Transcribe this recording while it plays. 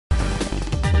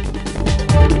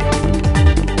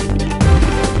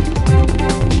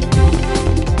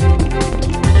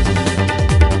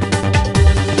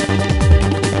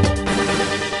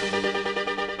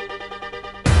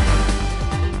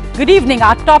Good evening.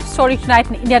 Our top story tonight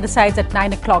in India Decides at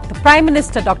 9 o'clock. The Prime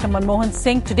Minister, Dr. Manmohan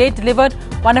Singh, today delivered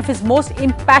one of his most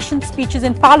impassioned speeches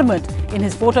in Parliament in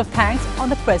his vote of thanks on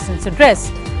the President's address.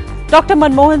 Dr.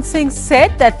 Manmohan Singh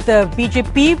said that the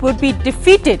BJP would be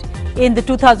defeated in the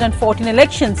 2014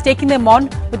 elections, taking them on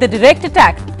with a direct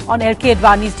attack on LK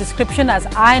Advani's description as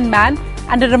Iron Man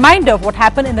and a reminder of what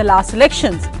happened in the last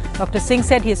elections. Dr. Singh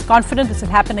said he is confident this will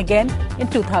happen again in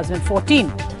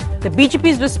 2014. The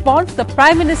BJP's response: the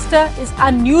Prime Minister is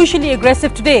unusually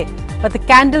aggressive today, but the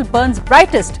candle burns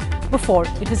brightest before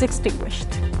it is extinguished.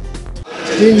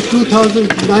 In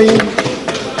 2009,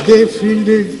 they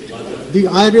fielded the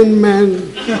Iron Man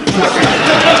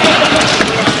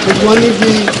Advani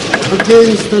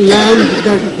against the lamb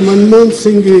that Manmohan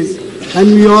Singh is, and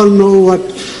we all know what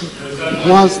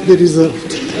was the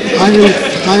result. I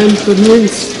am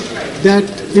convinced that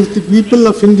if the people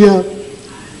of India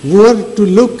were to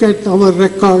look at our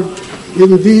record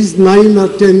in these 9 or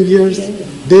 10 years,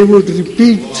 they would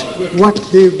repeat what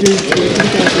they did in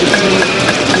 2003.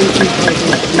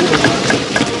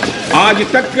 आज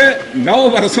तक 9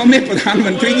 वर्षों में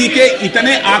प्रधानमंत्री जी के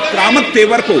इतने आक्रामक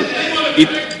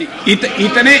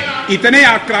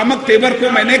तेवर को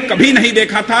मैंने कभी नहीं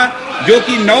देखा था, जो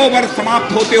कि 9 वर्ष समाप्त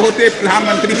होते होते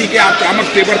प्रधानमंत्री जी के आक्रामक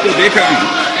तेवर को देख रहे हैं।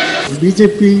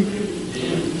 BJP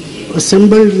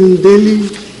assembled in Delhi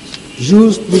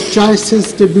used the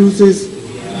choicest abuses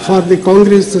for the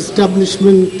Congress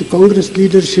establishment, the Congress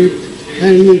leadership,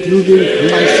 and including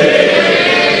myself.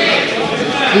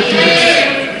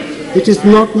 It is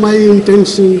not my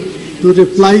intention to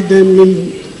reply them in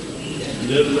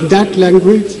that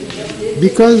language,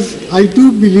 because I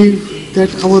do believe that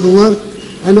our work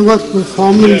and our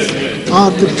performance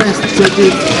are the best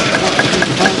judges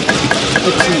of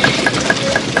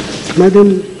achieved. Madam,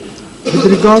 with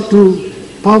regard to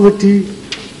poverty,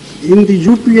 in the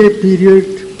UPA period,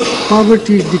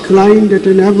 poverty declined at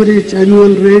an average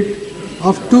annual rate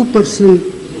of 2%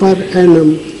 per annum.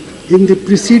 In the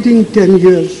preceding 10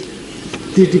 years,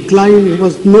 the decline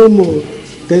was no more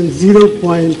than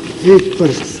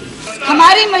 0.8%.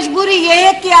 हमारी मजबूरी ये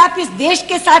है कि आप इस देश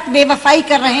के साथ बेवफाई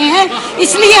कर रहे हैं,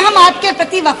 इसलिए हम आपके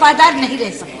प्रति वफादार नहीं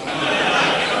रह सकते।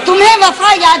 तुम्हें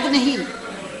वफा याद नहीं,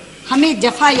 हमें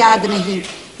जफा याद नहीं।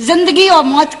 जिंदगी और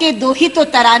मौत के 2 ही तो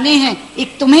तराने हैं, एक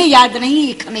तुम्हें याद नहीं,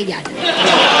 एक हमें याद नहीं।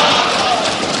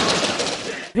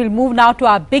 We'll move now to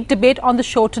our big debate on the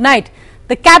show tonight.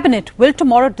 The Cabinet will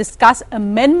tomorrow discuss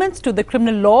amendments to the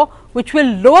criminal law which will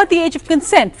lower the age of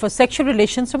consent for sexual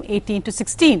relations from 18 to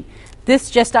 16. This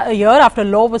just a year after a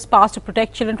law was passed to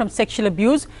protect children from sexual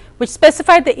abuse, which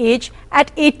specified the age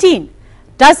at 18.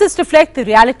 Does this reflect the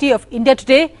reality of India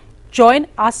today? Join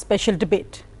our special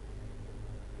debate.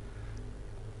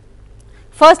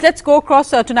 First, let's go across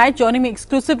tonight. Joining me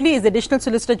exclusively is the Additional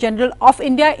Solicitor General of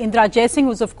India, Indra Jaising,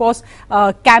 who's of course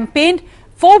campaigned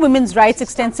for women's rights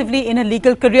extensively in her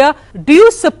legal career. Do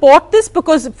you support this?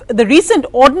 Because the recent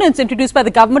ordinance introduced by the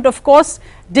government, of course,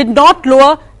 did not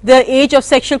lower the age of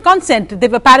sexual consent.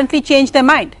 They've apparently changed their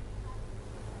mind.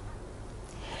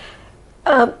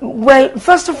 Well,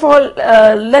 first of all,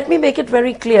 let me make it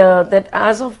very clear that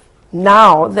as of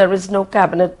now, there is no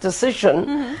cabinet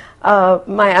decision.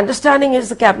 My understanding is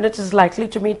the cabinet is likely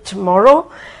to meet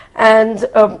tomorrow, and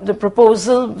the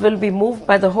proposal will be moved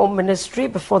by the Home Ministry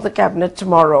before the cabinet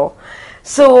tomorrow.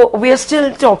 So we are still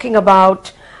talking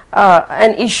about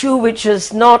an issue which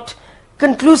is not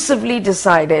conclusively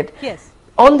decided. Yes.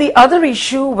 On the other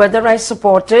issue, whether I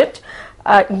support it,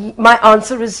 my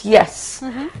answer is yes.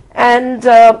 And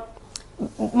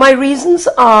my reasons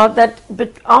are that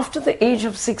after the age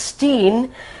of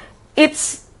 16,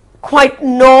 it's quite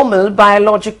normal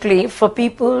biologically for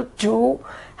people to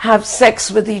have sex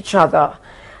with each other.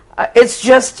 It's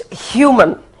just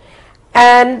human.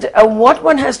 And what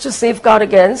one has to safeguard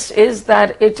against is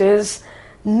that it is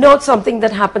not something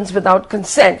that happens without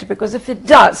consent, because if it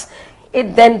does,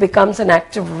 it then becomes an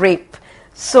act of rape.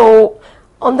 So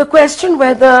on the question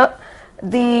whether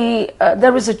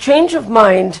there is a change of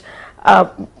mind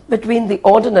between the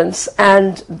ordinance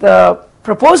and the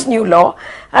proposed new law,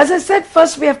 as I said,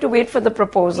 first we have to wait for the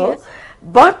proposal. Yes.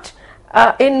 But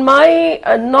in my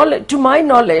to my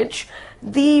knowledge,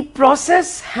 the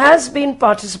process has been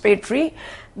participatory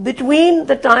between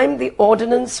the time the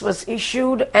ordinance was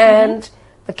issued and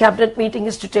the cabinet meeting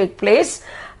is to take place.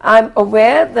 I'm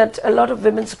aware that a lot of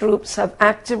women's groups have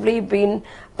actively been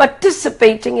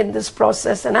participating in this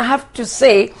process, and I have to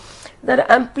say that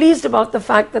I'm pleased about the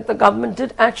fact that the government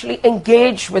did actually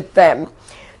engage with them.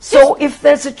 So if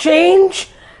there's a change,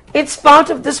 it's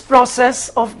part of this process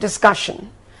of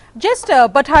discussion.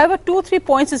 But however, 2-3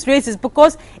 points is raised is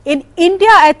because in India,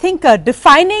 I think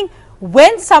defining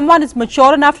when someone is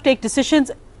mature enough to take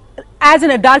decisions as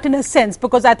an adult in a sense,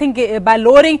 because I think by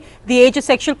lowering the age of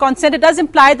sexual consent, it does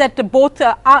imply that both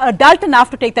are adult enough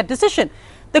to take that decision.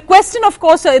 The question, of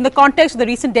course, in the context of the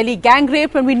recent Delhi gang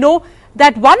rape, when we know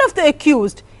that one of the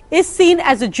accused is seen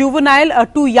as a juvenile,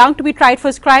 too young to be tried for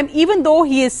his crime, even though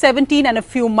he is 17 and a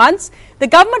few months. The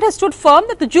government has stood firm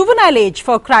that the juvenile age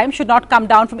for crime should not come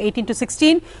down from 18 to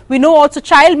 16. We know also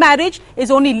child marriage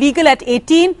is only legal at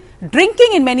 18. Drinking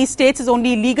in many states is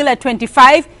only legal at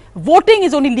 25. Voting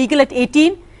is only legal at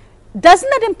 18. Doesn't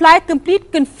that imply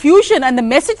complete confusion and the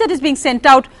message that is being sent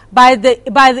out by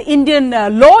the Indian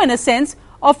law, in a sense,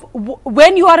 of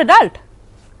when you are adult?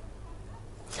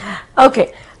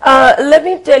 Okay. Let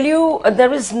me tell you,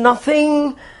 there is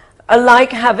nothing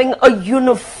like having a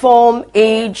uniform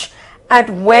age at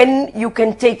when you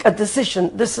can take a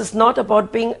decision. This is not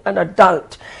about being an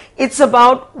adult. It's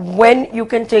about when you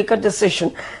can take a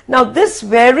decision. Now, this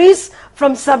varies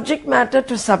from subject matter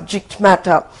to subject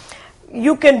matter.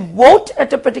 You can vote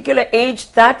at a particular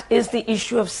age. That is the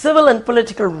issue of civil and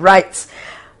political rights.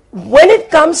 When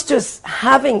it comes to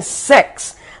having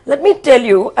sex, let me tell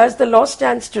you, as the law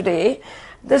stands today,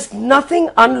 there's nothing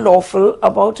unlawful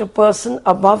about a person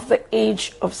above the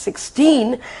age of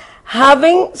 16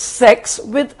 having sex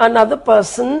with another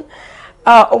person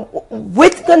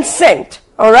with consent,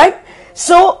 all right?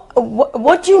 So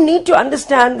what you need to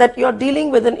understand that you're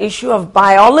dealing with an issue of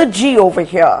biology over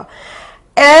here.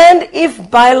 And if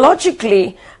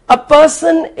biologically a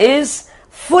person is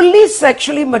fully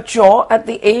sexually mature at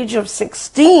the age of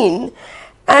 16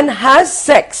 and has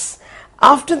sex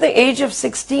after the age of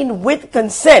 16 with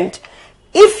consent,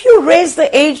 if you raise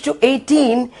the age to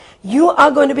 18, you are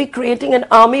going to be creating an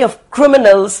army of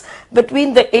criminals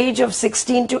between the age of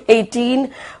 16 to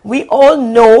 18. We all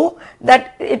know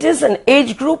that it is an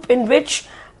age group in which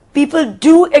people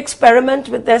do experiment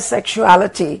with their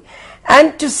sexuality.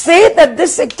 And to say that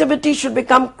this activity should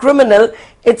become criminal,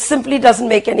 it simply doesn't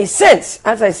make any sense.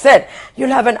 As I said, you'll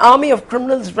have an army of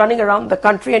criminals running around the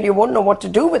country and you won't know what to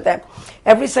do with them.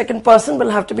 Every second person will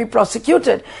have to be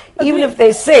prosecuted, even if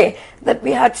they say that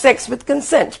we had sex with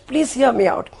consent. Please hear me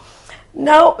out.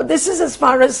 Now, this is as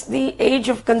far as the age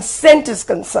of consent is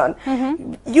concerned.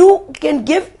 You can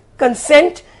give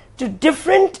consent to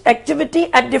different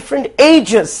activity at different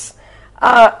ages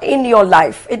in your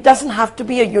life. It doesn't have to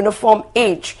be a uniform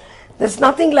age. There's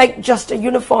nothing like just a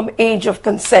uniform age of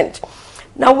consent.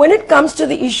 Now, when it comes to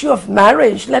the issue of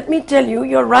marriage, let me tell you,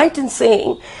 you're right in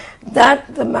saying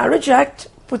that the Marriage Act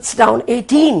puts down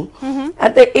 18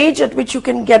 at the age at which you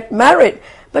can get married.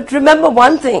 But remember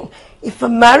one thing, if a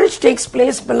marriage takes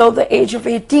place below the age of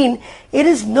 18, it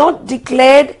is not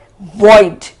declared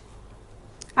void.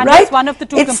 And right? that's one of the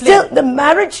two complaints. It's still the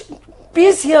marriage,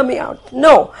 please hear me out.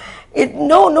 No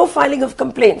filing of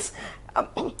complaints.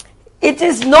 It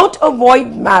is not a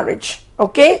void marriage,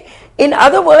 okay? In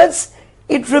other words,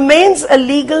 it remains a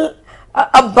legal,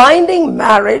 a binding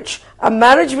marriage, a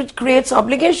marriage which creates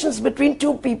obligations between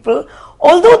two people,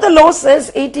 although the law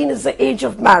says 18 is the age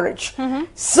of marriage.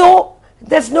 So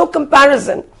there's no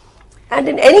comparison. And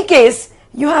in any case,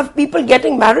 you have people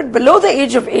getting married below the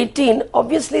age of 18.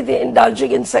 Obviously, they're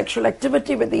indulging in sexual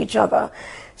activity with each other.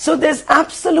 So there's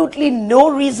absolutely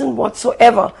no reason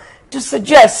whatsoever to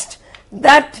suggest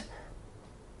that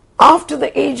after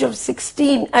the age of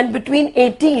 16 and between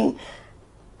 18,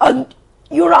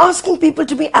 you're asking people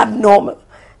to be abnormal.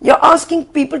 You're asking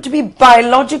people to be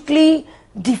biologically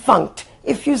defunct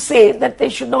if you say that they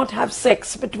should not have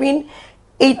sex between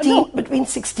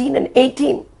 16 and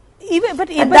 18.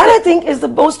 I think is the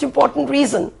most important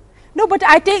reason. No, but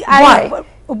Why?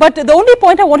 But the only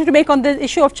point I wanted to make on the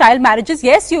issue of child marriages,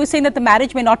 yes, you were saying that the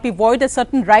marriage may not be void, there's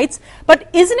certain rights, but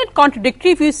isn't it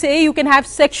contradictory if you say you can have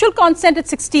sexual consent at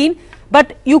 16,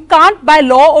 but you can't by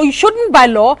law, or you shouldn't by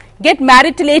law, get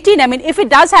married till 18? I mean, if it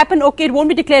does happen, okay, it won't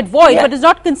be declared void, but it's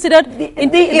not considered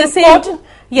the same.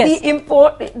 Yes.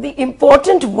 The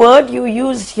important word you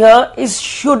used here is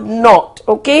should not,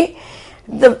 okay?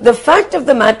 The fact of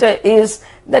the matter is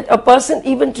that a person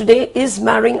even today is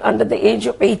marrying under the age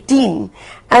of 18,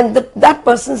 and that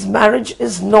person's marriage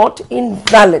is not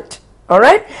invalid, all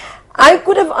right? I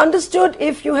could have understood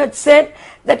if you had said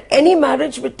that any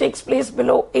marriage which takes place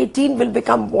below 18 will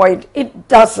become void. It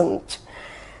doesn't.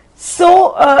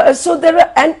 So there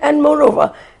are, and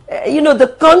moreover,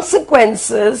 the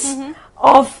consequences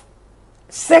of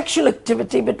sexual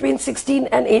activity between 16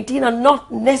 and 18 are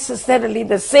not necessarily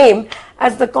the same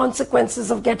as the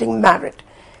consequences of getting married.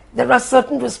 There are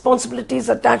certain responsibilities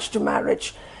attached to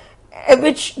marriage.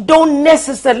 which don't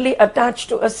necessarily attach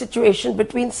to a situation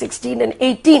between 16 and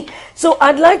 18. So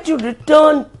I'd like to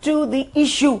return to the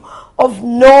issue of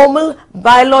normal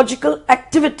biological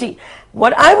activity.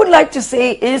 What I would like to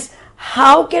say is,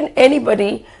 how can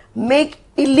anybody make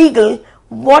illegal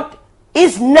what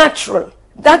is natural?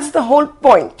 That's the whole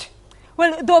point.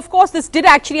 Well, though of course this did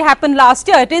actually happen last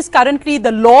year, it is currently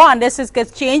the law, unless it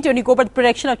gets changed when you go by the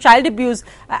Protection of Child Abuse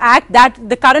Act, that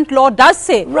the current law does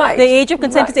say the age of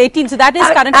consent is 18. So that is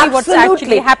currently what's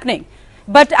actually happening.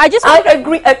 But I just... I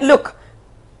agree. Look,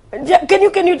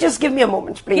 can you just give me a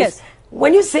moment, please? Yes.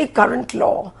 When you say current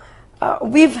law,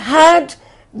 we've had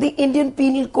the Indian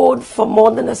Penal Code for more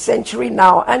than a century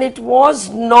now, and it was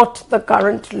not the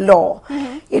current law.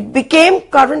 It became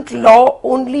current law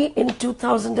only in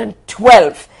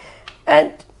 2012.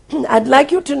 And I'd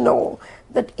like you to know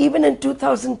that even in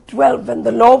 2012, when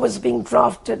the law was being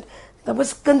drafted, there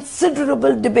was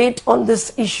considerable debate on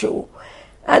this issue.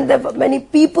 And there were many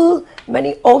people,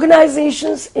 many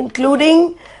organizations,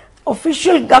 including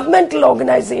official governmental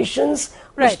organizations,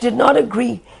 which did not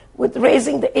agree with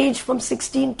raising the age from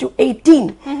 16 to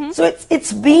 18. So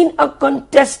it's been a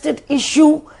contested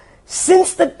issue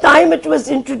since the time it was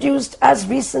introduced, as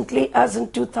recently as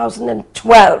in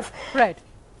 2012. Right.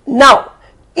 Now,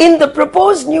 in the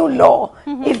proposed new law,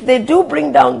 if they do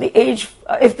bring down the age,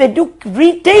 if they do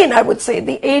retain, I would say,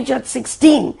 the age at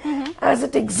 16, as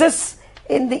it exists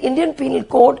in the Indian Penal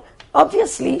Code,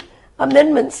 obviously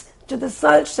amendments to the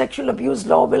child sexual abuse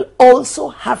law will also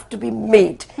have to be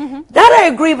made. That, I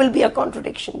agree, will be a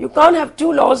contradiction. You can't have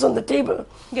two laws on the table.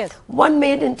 Yes. One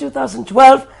made in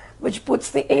 2012, which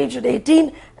puts the age at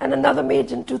 18, and another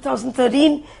made in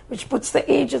 2013, which puts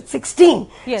the age at 16.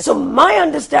 Yes. So my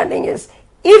understanding is,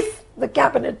 if the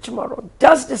cabinet tomorrow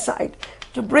does decide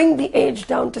to bring the age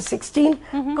down to 16,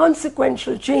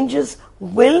 consequential changes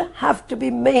will have to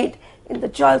be made in the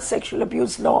child sexual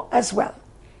abuse law as well.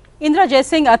 Indira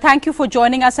Jaising, thank you for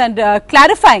joining us and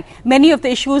clarifying many of the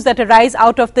issues that arise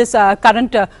out of this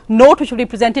current note, which will be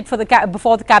presented for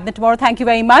before the cabinet tomorrow. Thank you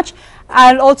very much.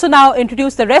 I'll also now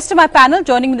introduce the rest of my panel.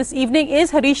 Joining me this evening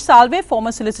is Harish Salve,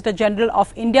 former Solicitor General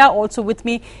of India. Also with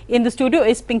me in the studio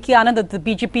is Pinky Anand of the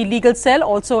BJP Legal Cell,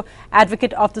 also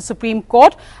advocate of the Supreme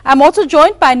Court. I'm also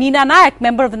joined by Neena Nayak,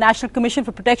 member of the National Commission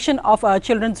for Protection of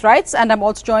Children's Rights, and I'm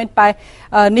also joined by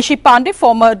Nishi Pandey,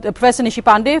 Professor Nishi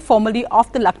Pandey, formerly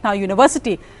of the Lucknow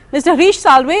University. Mr. Harish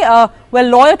Salve, well,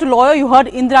 lawyer to lawyer, you heard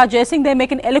Indira Jaising. They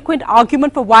make an eloquent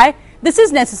argument for why this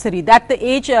is necessary, that the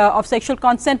age of sexual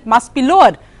consent must be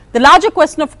lowered. The larger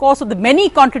question, of course, of the many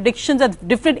contradictions at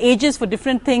different ages for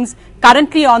different things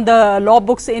currently on the law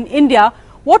books in India.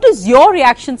 What is your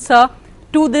reaction, sir,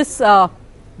 to this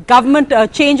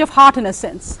government change of heart in a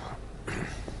sense?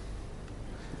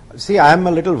 See, I am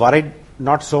a little worried,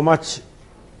 not so much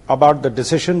about the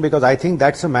decision, because I think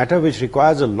that's a matter which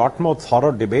requires a lot more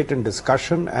thorough debate and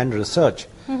discussion and research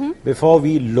before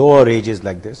we lower ages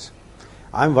like this.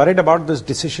 I'm worried about this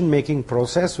decision-making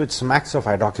process which smacks of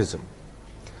adhocism.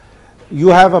 You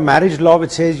have a marriage law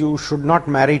which says you should not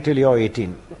marry till you're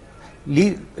 18.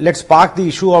 Let's park the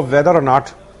issue of whether or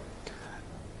not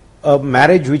a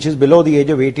marriage which is below the age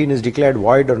of 18 is declared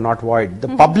void or not void. The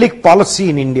public policy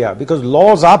in India, because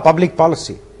laws are public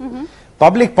policy.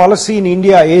 Public policy in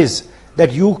India is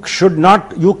that you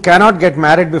cannot get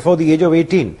married before the age of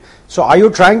 18. So are you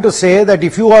trying to say that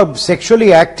if you are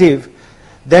sexually active,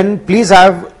 then please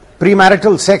have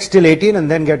premarital sex till 18 and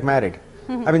then get married?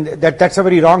 I mean, that's a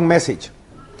very wrong message.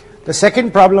 The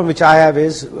second problem which I have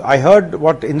is, I heard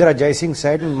what Indira Jaising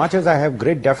said, and much as I have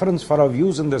great deference for her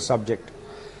views in this subject,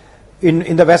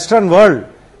 in the Western world,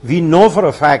 we know for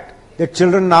a fact that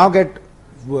children now a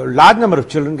large number of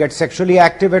children get sexually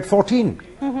active at 14.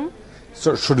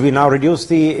 So should we now reduce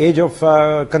the age of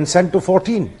consent to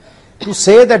 14? To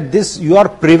say that you are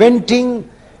preventing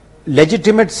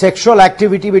legitimate sexual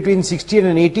activity between 16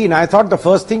 and 18, I thought the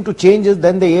first thing to change is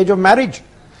then the age of marriage.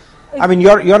 I mean,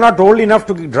 you're not old enough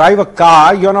to drive a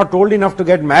car, you're not old enough to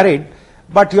get married,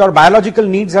 but your biological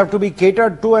needs have to be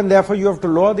catered to, and therefore you have to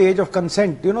lower the age of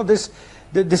consent. You know, this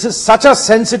is such a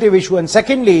sensitive issue. And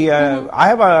secondly, I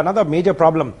have another major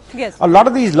problem. Yes. A lot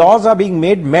of these laws are being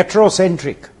made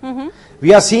metro-centric.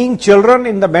 We are seeing children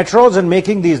in the metros and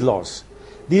making these laws.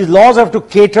 These laws have to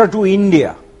cater to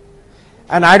India.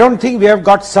 And I don't think we have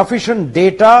got sufficient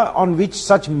data on which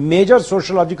such major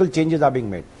sociological changes are being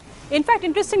made. In fact,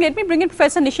 interesting, let me bring in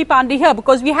Professor Nishi Pandey here,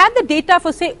 because we had the data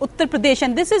for, say, Uttar Pradesh,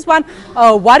 and this is one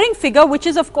worrying figure, which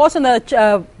is, of course, on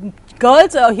the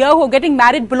girls here who are getting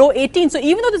married below 18. So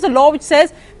even though there's a law which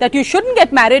says that you shouldn't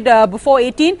get married before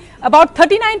 18, about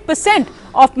 39%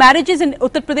 of marriages in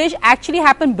Uttar Pradesh actually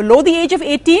happen below the age of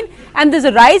 18, and there's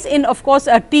a rise in, of course,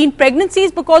 teen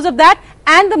pregnancies because of that,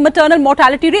 and the maternal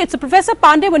mortality rate. So Professor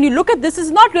Pandey, when you look at this, it's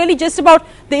not really just about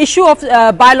the issue of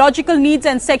biological needs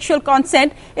and sexual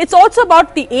consent. It's also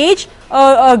about the age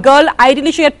a girl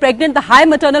ideally should get pregnant, the high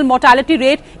maternal mortality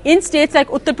rate in states like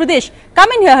Uttar Pradesh. Come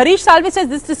in here. Harish Salve says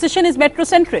this decision is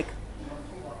metrocentric.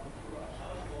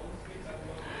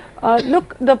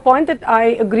 Look, the point that I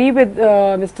agree with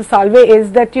Mr. Salve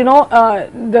is that, you know,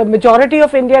 the majority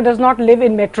of India does not live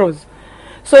in metros.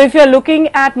 So if you're looking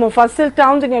at Mufassil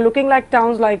towns and you're looking like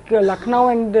towns like Lucknow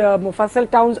and Mufassil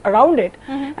towns around it,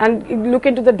 and you look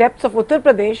into the depths of Uttar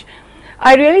Pradesh,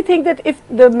 I really think that if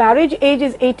the marriage age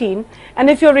is 18 and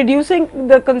if you're reducing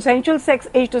the consensual sex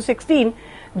age to 16,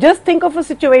 just think of a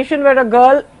situation where a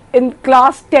girl in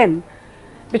class 10,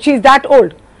 which is that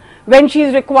old, when she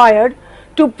is required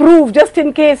to prove, just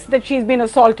in case that she's been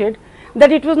assaulted,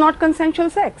 that it was not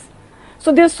consensual sex.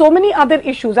 So there's so many other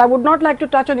issues. I would not like to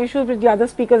touch on issues which the other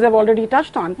speakers have already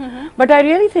touched on. But I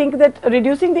really think that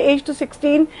reducing the age to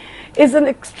 16 is an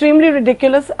extremely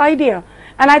ridiculous idea.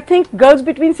 And I think girls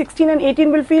between 16 and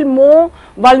 18 will feel more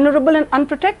vulnerable and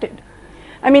unprotected.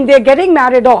 I mean, they're getting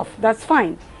married off, that's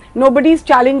fine. Nobody's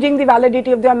challenging the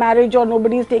validity of their marriage, or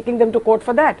nobody's taking them to court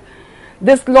for that.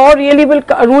 This law really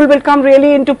rule will come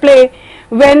really into play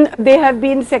when they have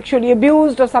been sexually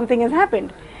abused or something has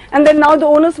happened. And then now the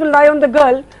onus will lie on the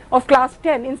girl of class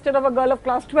 10 instead of a girl of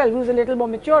class 12 who's a little more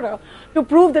mature to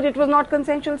prove that it was not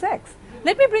consensual sex.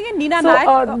 Let me bring in Neena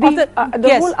Nayak.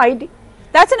 The whole idea.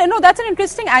 That's an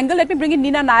interesting angle. Let me bring in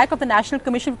Neena Nayak of the National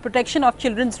Commission for Protection of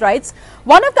Children's Rights.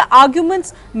 One of the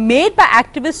arguments made by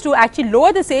activists to actually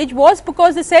lower this age was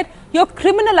because they said you're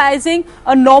criminalizing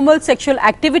a normal sexual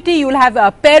activity. You'll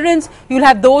have parents, you'll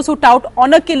have those who tout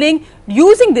honor killing,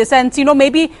 using this and, you know,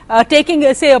 maybe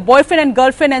taking, say, a boyfriend and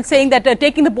girlfriend and saying that,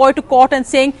 taking the boy to court and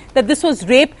saying that this was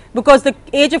rape because the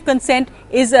age of consent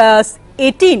is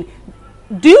 18.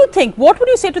 Do you think, what would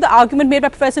you say to the argument made by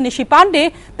Professor Nishi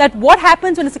Pandey that what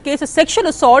happens when it's a case of sexual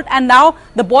assault and now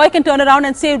the boy can turn around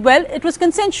and say, well, it was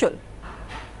consensual?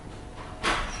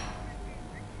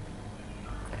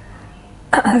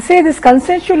 Say this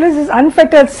consensual is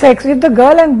unfettered sex with the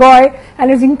girl and boy,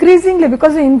 and is increasingly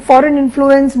because of foreign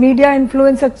influence, media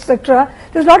influence, etc.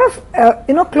 There's a lot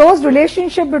of close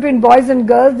relationship between boys and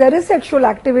girls. There is sexual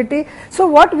activity. So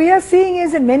what we are seeing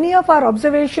is in many of our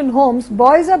observation homes,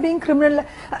 boys are being criminal.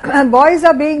 Boys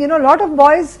are being, a lot of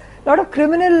boys, lot of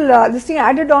criminal this thing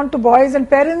added on to boys, and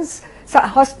parents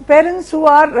who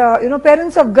are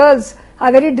parents of girls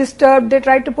are very disturbed. They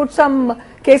try to put some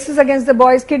cases against the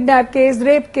boys, kidnap case,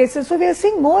 rape cases. So we are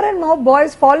seeing more and more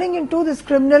boys falling into this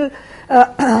criminal,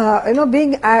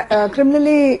 being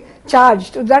criminally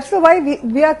charged. That's the why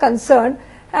we are concerned.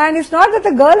 And it's not that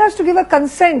the girl has to give a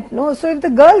consent, no. So if the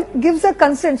girl gives a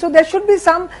consent, so there should be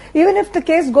some, even if the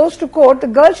case goes to court, the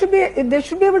girl should be, they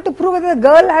should be able to prove whether the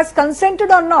girl has consented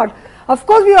or not. Of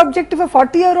course, we object if a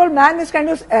 40-year-old man is kind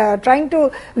of trying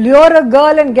to lure a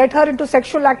girl and get her into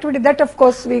sexual activity. That, of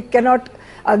course, we cannot,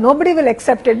 nobody will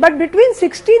accept it. But between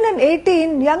 16 and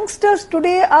 18, youngsters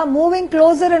today are moving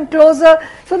closer and closer.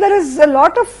 So there is a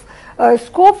lot of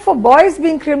scope for boys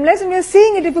being criminalized, and we are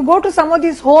seeing it. If you go to some of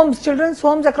these homes, children's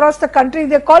homes across the country,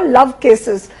 they are called love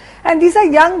cases. And these are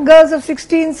young girls of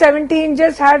 16, 17,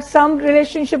 just had some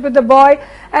relationship with the boy,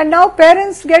 and now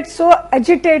parents get so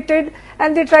agitated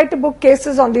and they try to book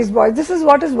cases on these boys. This is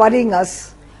what is worrying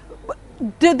us.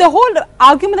 The whole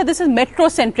argument that this is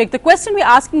metrocentric, the question we're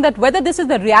asking that whether this is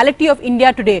the reality of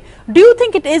India today, do you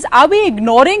think it is? Are we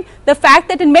ignoring the fact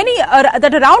that in many,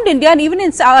 that around India and even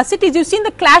in cities, you've seen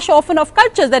the clash often of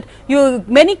cultures, that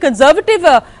many conservative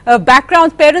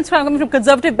backgrounds, parents coming from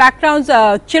conservative backgrounds,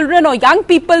 children or young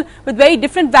people with very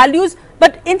different values.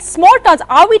 But in small towns,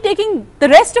 are we taking the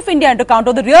rest of India into account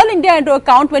or the real India into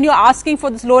account when you're asking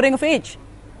for this lowering of age?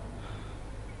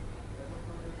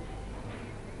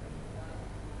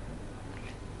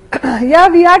 Yeah,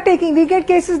 we get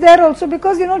cases there also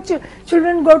because,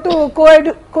 children go to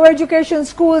co-education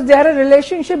schools, there are a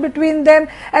relationship between them,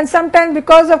 and sometimes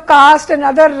because of caste and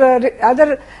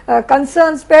other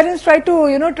concerns, parents try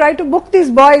to book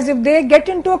these boys. If they get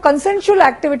into a consensual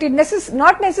activity,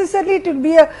 not necessarily it will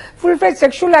be a full-fledged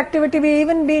sexual activity, we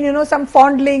even be, some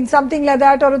fondling, something like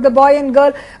that, or if the boy and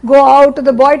girl go out, or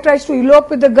the boy tries to elope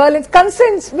with the girl, it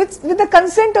consents with the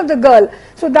consent of the girl.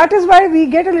 So that is why we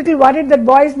get a little worried that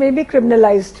boys may be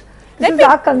criminalized. This is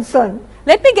our concern.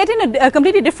 Let me get in a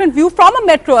completely different view from a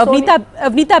metro.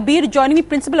 Avneeta Beer joining me,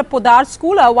 principal of Podar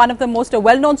School, one of the most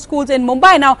well-known schools in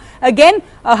Mumbai. Now, again,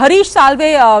 Harish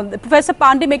Salve, Professor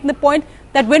Pandey making the point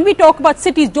that when we talk about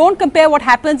cities, don't compare what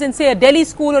happens in, say, a Delhi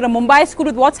school or a Mumbai school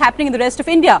with what's happening in the rest of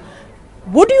India.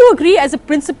 Would you agree as a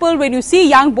principal, when you see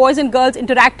young boys and girls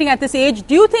interacting at this age,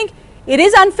 do you think it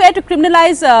is unfair to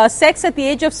criminalize sex at the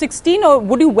age of 16, or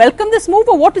would you welcome this move,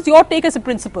 or what is your take as a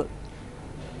principal?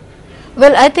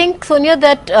 Well, I think, Sonia,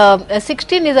 that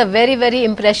 16 is a very, very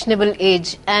impressionable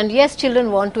age, and yes,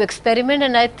 children want to experiment,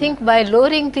 and I think by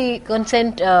lowering the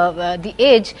consent, the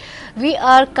age, we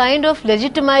are kind of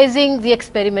legitimizing the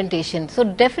experimentation. So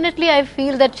definitely I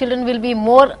feel that children will be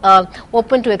more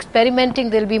open to experimenting,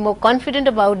 they'll be more confident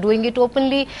about doing it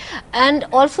openly, and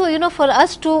also, you know, for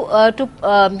us to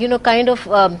kind of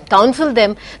counsel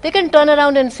them, they can turn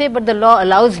around and say, but the law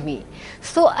allows me.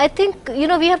 So I think, you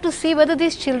know, we have to see whether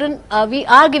these children, we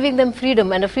are giving them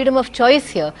freedom and a freedom of choice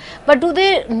here, but do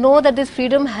they know that this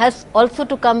freedom has also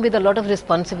to come with a lot of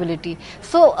responsibility?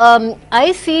 So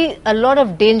I see a lot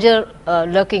of danger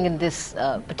lurking in this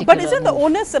particular But isn't the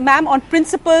onus, ma'am, on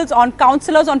principals, on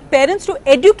counselors, on parents to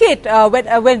educate,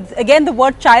 when again the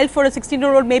word child for a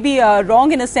 16-year-old may be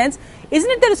wrong in a sense, isn't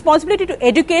it the responsibility to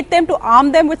educate them, to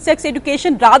arm them with sex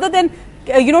education rather than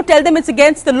tell them it's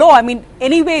against the law? I mean,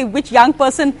 anyway, which young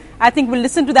person, I think, will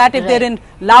listen to that if they're in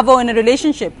love or in a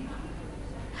relationship?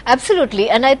 Absolutely,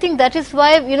 and I think that is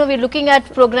why, you know, we're looking at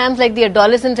programs like the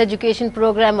adolescence education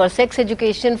program or sex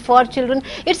education for children.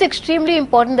 It's extremely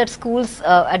important that schools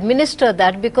administer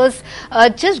that, because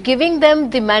just giving them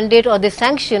the mandate or the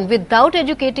sanction without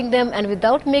educating them and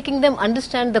without making them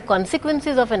understand the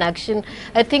consequences of an action,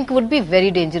 I think would be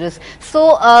very dangerous.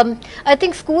 So I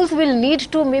think schools will need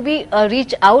to maybe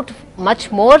reach out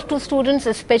much more to students,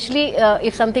 especially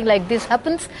if something like this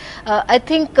happens. I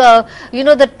think,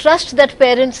 the trust that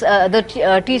parents,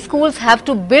 schools have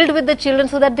to build with the children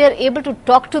so that they are able to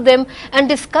talk to them and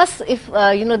discuss if,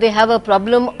 they have a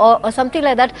problem or something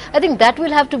like that. I think that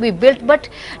will have to be built, but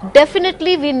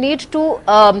definitely we need to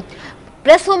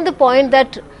press home the point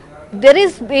that there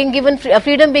is being given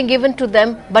freedom being given to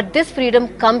them, but this freedom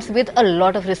comes with a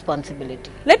lot of responsibility.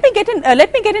 Let me get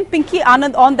in Pinky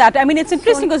Anand on that. I mean, it's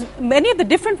interesting because many of the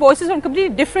different voices from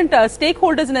completely different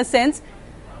stakeholders, in a sense,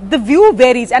 the view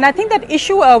varies, and I think that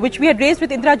issue which we had raised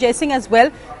with Indira Jaising as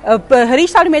well,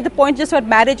 Harish Salve made the point just about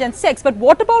marriage and sex, but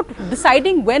what about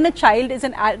deciding when a child is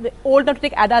old enough to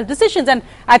take adult decisions? And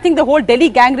I think the whole Delhi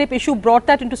gang rape issue brought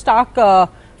that into stark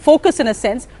focus, in a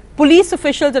sense. Police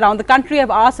officials around the country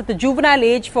have asked that the juvenile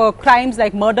age for crimes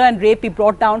like murder and rape be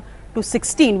brought down to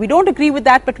 16. We don't agree with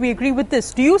that, but we agree with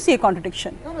this. Do you see a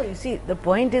contradiction? No, you see, the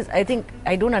point is, I think,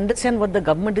 I don't understand what the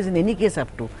government is in any case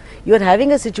up to. You are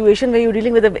having a situation where you're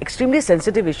dealing with extremely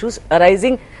sensitive issues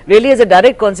arising really as a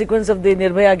direct consequence of the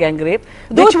Nirbhaya gang rape.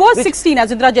 Which was 16,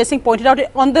 as Indira Jaising pointed out,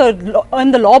 on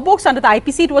the law books under the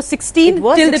IPC it was 16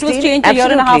 till 16, it was changed a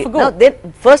year and a half ago. Now, then,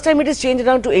 first time it is changed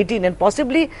around to 18, and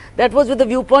possibly that was with the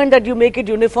viewpoint that you make it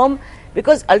uniform.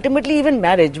 Because ultimately, even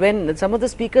marriage, when some of the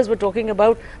speakers were talking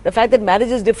about the fact that marriage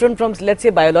is different from, let's say,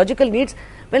 biological needs,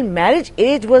 well, marriage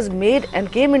age was made and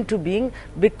came into being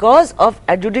because of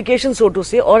adjudication, so to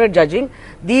say, or a judging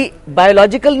the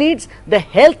biological needs, the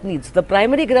health needs. The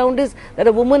primary ground is that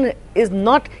a woman is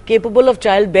not capable of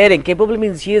childbearing. Capable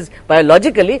means she is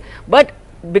biologically, but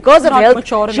because of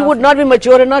health, she would not be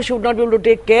mature enough, she would not be able to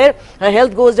take care, her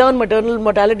health goes down, maternal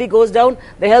mortality goes down,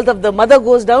 the health of the mother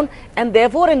goes down, and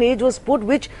therefore an age was put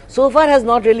which so far has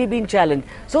not really been challenged.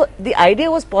 So the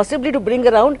idea was possibly to bring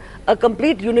around a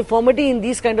complete uniformity in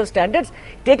these kind of standards,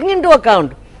 taking into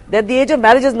account that the age of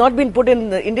marriage has not been put in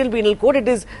the Indian Penal Code. It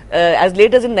is as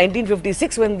late as in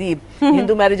 1956 when the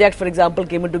Hindu Marriage Act, for example,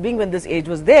 came into being, when this age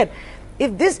was there.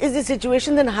 If this is the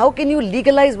situation, then how can you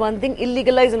legalize one thing,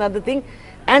 illegalize another thing,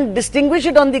 and distinguish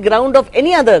it on the ground of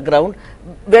any other ground,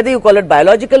 whether you call it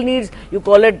biological needs, you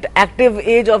call it active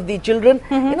age of the children.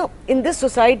 You know, in this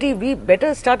society, we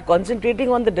better start concentrating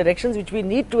on the directions which we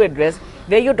need to address,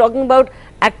 where you're talking about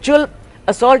actual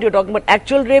assault, you're talking about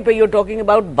actual rape, where you're talking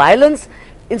about violence,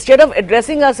 instead of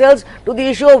addressing ourselves to the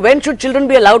issue of when should children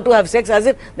be allowed to have sex, as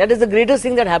if that is the greatest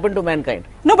thing that happened to mankind.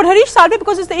 No, but Harish Salve,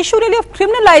 because it's the issue really of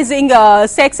criminalizing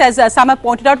sex, as Sama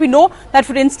pointed out. We know that,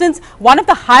 for instance, one of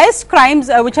the highest crimes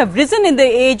which have risen in the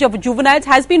age of juveniles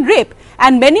has been rape.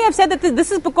 And many have said that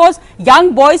this is because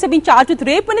young boys have been charged with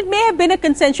rape when it may have been a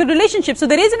consensual relationship. So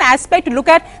there is an aspect to look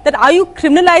at, that are you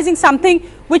criminalizing something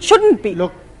which shouldn't be?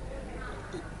 Look,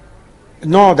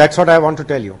 no, that's what I want to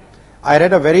tell you. I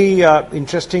read a very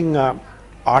interesting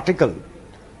article.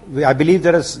 I believe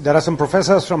there are some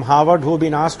professors from Harvard who have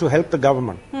been asked to help the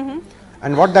government.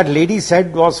 And what that lady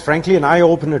said was frankly an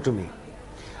eye-opener to me.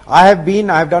 I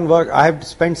have done work, I have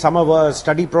spent summer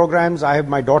study programs,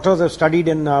 my daughters have studied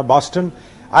in Boston.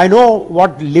 I know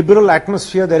what liberal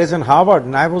atmosphere there is in Harvard,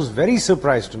 and I was very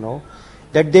surprised to know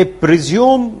that they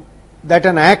presume that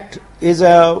an act is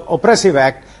an oppressive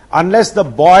act unless the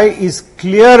boy is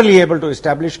clearly able to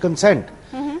establish consent.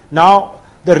 Now,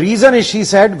 the reason is, she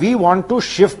said, we want to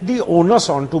shift the onus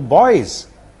onto boys.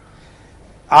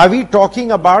 Are we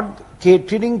talking about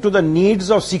catering to the needs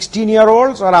of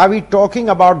 16-year-olds, or are we talking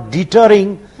about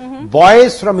deterring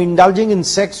boys from indulging in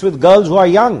sex with girls who are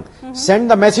young?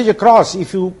 Send the message across.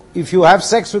 If you have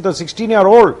sex with a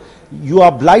 16-year-old, you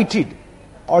are blighted,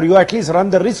 or you at least run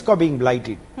the risk of being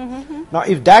blighted. Now,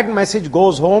 if that message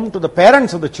goes home to the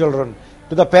parents of the children,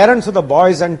 to the parents of the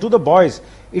boys and to the boys,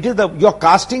 you're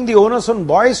casting the onus on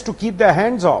boys to keep their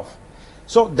hands off.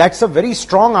 So that's a very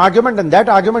strong argument, and that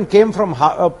argument came from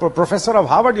a professor of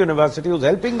Harvard University who's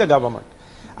helping the government.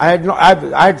 I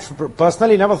had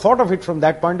personally never thought of it from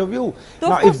that point of view.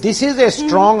 Now, if this is a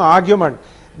strong argument,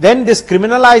 then this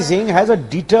criminalizing has a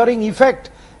deterring effect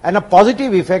and a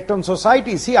positive effect on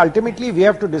society. See, ultimately we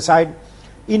have to decide,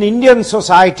 in Indian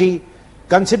society,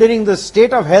 considering the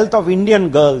state of health of Indian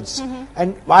girls,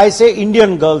 and I say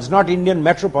Indian girls, not Indian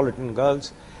metropolitan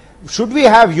girls, should we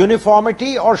have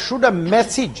uniformity, or should a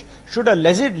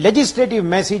legislative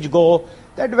message go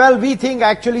that, well, we think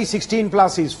actually 16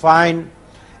 plus is fine,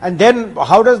 and then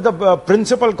how does the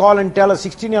principal call and tell a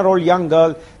 16-year-old young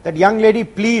girl that, young lady,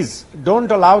 please don't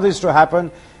allow this to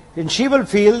happen, and she will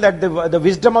feel that the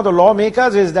wisdom of the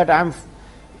lawmakers is that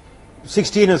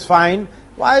 16 is fine.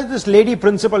 Why is this lady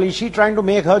principal, is she trying to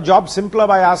make her job simpler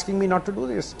by asking me not to do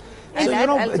this?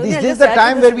 So, this is the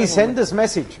time where we send this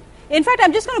message. In fact,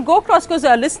 I'm just going to go across because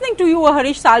listening to you,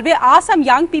 Harish Salve, are some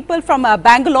young people from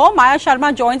Bangalore. Maya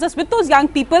Sharma joins us with those young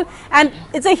people, and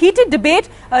it's a heated debate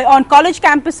on college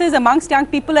campuses amongst young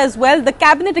people as well. The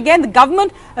cabinet, again, the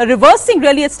government reversing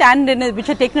really a stand which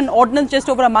had taken an ordinance just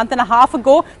over a month and a half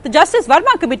ago. The Justice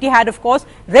Verma committee had, of course,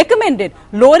 recommended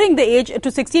lowering the age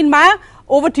to 16. Maya,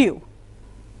 over to you.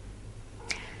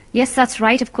 Yes, that's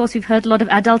right. Of course, we've heard a lot of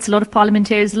adults, a lot of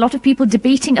parliamentarians, a lot of people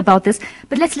debating about this.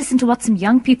 But let's listen to what some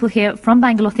young people here from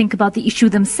Bangalore think about the issue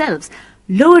themselves.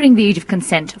 Lowering the age of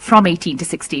consent from 18 to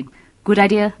 16. Good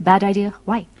idea, bad idea?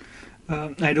 Why?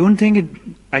 I don't think it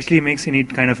actually makes any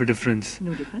kind of a difference.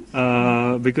 No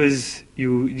difference? Because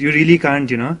you really can't,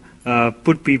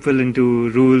 put people into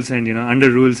rules and, under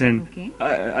rules and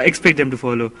expect them to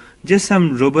follow. Just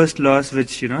some robust laws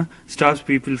which, stops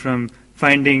people from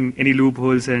finding any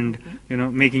loopholes and,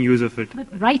 making use of it.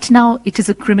 But right now, it is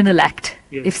a criminal act.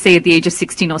 Yes. If, say, at the age of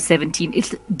 16 or 17,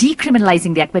 it's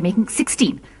decriminalizing the act by making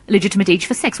 16 a legitimate age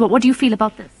for sex. What do you feel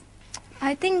about this?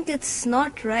 I think it's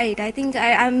not right. I think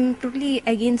I'm totally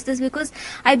against this because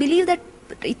I believe that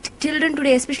children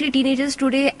today, especially teenagers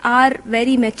today, are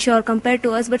very mature compared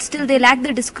to us, but still they lack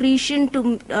the discretion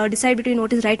to decide between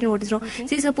what is right and what is wrong.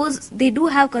 See, suppose they do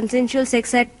have consensual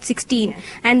sex at 16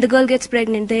 and the girl gets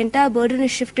pregnant, the entire burden is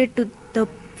shifted to the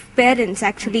parents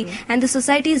actually, and the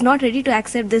society is not ready to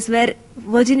accept this, where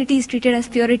virginity is treated as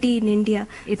purity in India.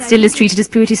 It still is treated as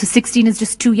purity, so 16 is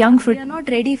just too young for it. We are not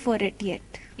ready for it yet.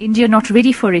 India not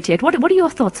ready for it yet. What are your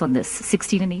thoughts on this,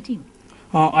 16 and 18?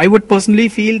 I would personally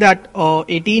feel that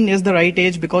 18 is the right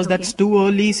age because that's too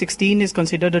early. 16 is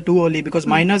considered too early because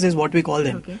minors is what we call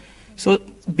them. So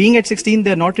being at 16,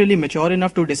 they're not really mature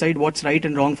enough to decide what's right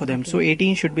and wrong for them. So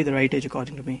 18 should be the right age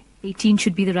according to me. 18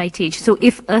 should be the right age. So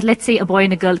if, let's say, a boy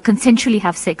and a girl consensually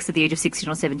have sex at the age of 16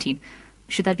 or 17,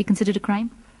 should that be considered a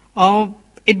crime?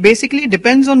 It basically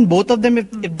depends on both of them.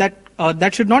 If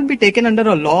that should not be taken under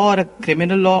a law or a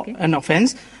criminal law, an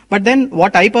offense. But then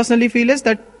what I personally feel is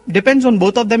that depends on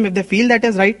both of them. If they feel that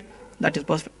is right, that is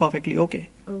perfectly okay.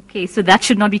 Okay, so that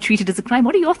should not be treated as a crime.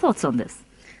 What are your thoughts on this?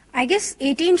 I guess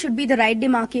 18 should be the right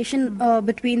demarcation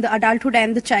between the adulthood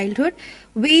and the childhood.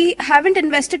 We haven't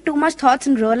invested too much thoughts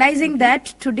in realizing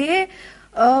that today,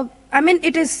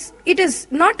 it is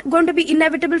not going to be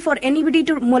inevitable for anybody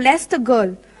to molest a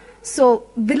girl. So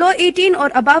below 18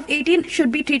 or above 18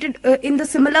 should be treated in the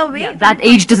similar way. Yeah, that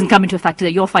age doesn't come into effect.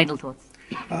 Your final thoughts?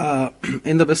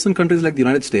 In the Western countries like the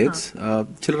United States,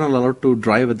 children are allowed to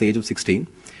drive at the age of 16.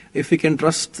 If we can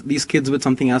trust these kids with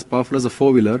something as powerful as a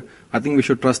four-wheeler, I think we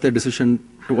should trust their decision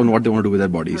on what they want to do with their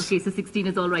bodies. Okay, so 16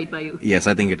 is all right by you? Yes,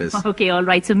 I think it is. Okay, all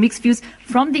right. So mixed views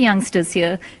from the youngsters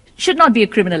here. Should not be a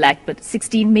criminal act, but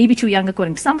 16 may be too young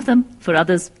according to some of them. For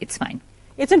others, it's fine.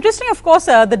 It's interesting, of course,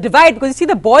 the divide, because you see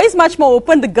the boys much more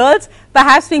open, the girls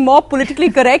perhaps being more politically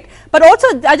correct. But also,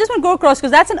 I just want to go across, because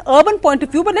that's an urban point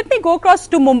of view. But let me go across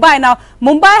to Mumbai. Now,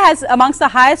 Mumbai has amongst the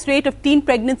highest rate of teen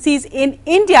pregnancies in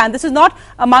India. And this is not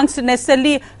amongst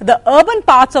necessarily the urban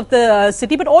parts of the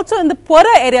city, but also in the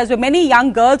poorer areas where many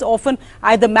young girls often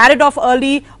either married off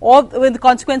early or with the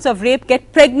consequence of rape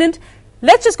get pregnant.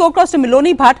 Let's just go across to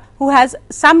Miloni Bhatt, who has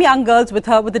some young girls with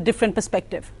her with a different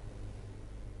perspective.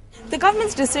 The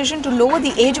government's decision to lower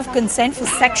the age of consent for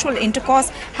sexual intercourse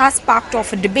has sparked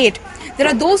off a debate. There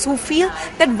are those who feel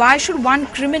that why should one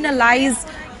criminalize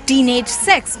teenage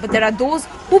sex, but there are those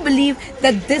who believe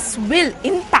that this will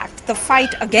impact the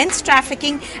fight against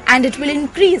trafficking and it will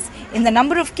increase in the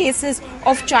number of cases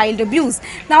of child abuse.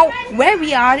 Now, where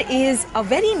we are is a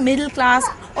very middle class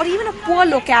or even a poor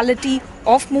locality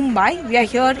of Mumbai. We are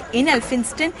here in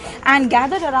Elphinstone, and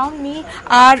gathered around me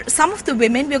are some of the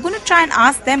women. We are going to try and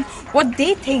ask them what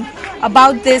they think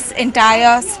about this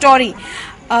entire story.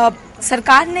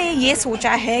 सरकार ने ये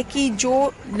सोचा है कि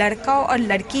जो लड़का और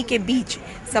लड़की के बीच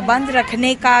संबंध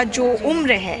रखने का जो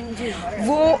उम्र है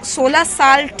वो 16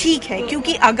 साल ठीक है,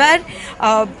 क्योंकि अगर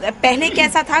पहले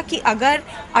कैसा था कि अगर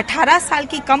 18 साल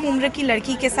की कम उम्र की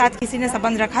लड़की के साथ किसी ने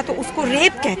संबंध रखा तो उसको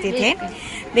रेप कहते थे,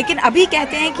 लेकिन अभी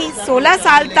कहते हैं कि 16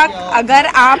 साल तक अगर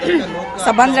आप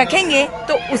संबंध रखेंगे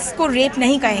तो उसको रेप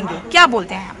नहीं कहेंगे। क्या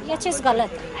बोलते हैं आप? ये चीज़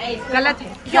गलत है। गलत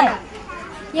है क्यों?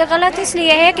 ये गलत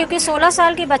इसलिए है क्योंकि 16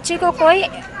 साल की बच्ची को कोई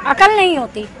अकल नहीं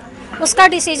होती, उसका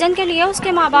डिसीजन के लिए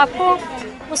उसके माँ बाप को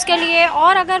उसके लिए,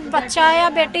 और अगर बच्चा या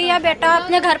बेटी या बेटा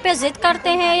अपने घर पे जिद करते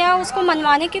हैं या उसको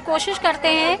मनवाने की कोशिश करते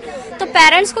हैं तो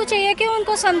पेरेंट्स को चाहिए कि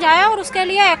उनको समझाया और उसके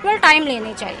लिए इक्वल टाइम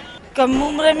लेनी चाहिए। कम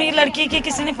उम्र में लड़की की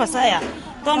किसी ने फंसाया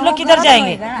तो हम लोग किधर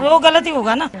जाएंगे? वो गलत ही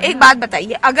होगा ना। एक बात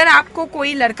बताइए, अगर आपको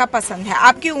कोई लड़का पसंद है,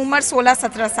 आपकी उम्र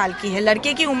 16-17 साल की है,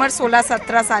 लड़के की उम्र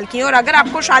 16-17 साल की है, और अगर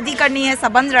आपको शादी करनी है,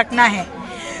 संबंध रखना है,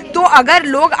 तो अगर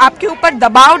लोग आपके ऊपर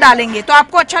दबाव डालेंगे तो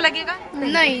आपको अच्छा लगेगा?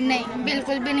 नहीं नहीं,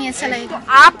 बिल्कुल भी नहीं अच्छा लगेगा।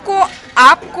 तो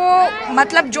आपको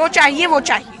मतलब जो चाहिए वो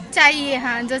चाहिए?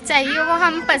 हाँ, जो चाहिए वो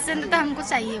हम पसंद, तो हमको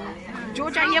चाहिए वो जो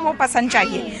चाहिए वो पसंद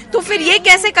चाहिए। तो फिर ये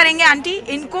कैसे करेंगे आंटी?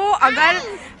 इनको अगर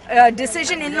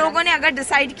डिसीजन, इन लोगों ने अगर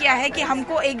डिसाइड किया है कि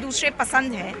हमको एक दूसरे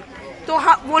पसंद है तो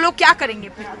वो लोग क्या करेंगे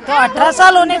फिर? तो 18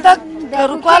 साल होने तक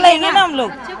रुकवा लेंगे ना हम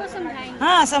लोग।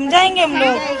 हाँ, समझाएंगे हम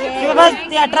लोग कि बस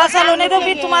 18 साल होने दो,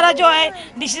 फिर तुम्हारा जो है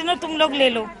डिसीजन तुम लोग ले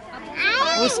लो।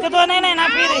 उसको तो नहीं ना,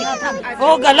 फिर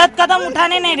वो गलत कदम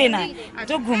उठाने नहीं देना है।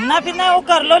 जो घूमना फिरना है वो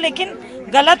कर लो, लेकिन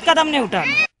गलत कदम नहीं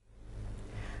उठाना।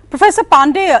 Professor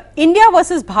Pandey, India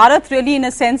versus Bharat, really in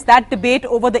a sense, that debate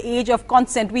over the age of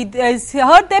consent. We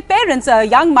heard their parents,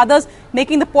 young mothers,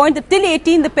 making the point that till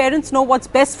 18 the parents know what's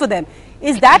best for them.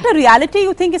 Is that a reality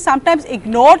you think is sometimes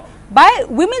ignored by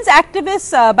women's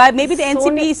activists, by maybe the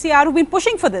NCP-ECR who've been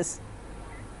pushing for this?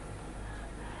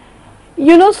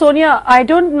 You know, Sonia, I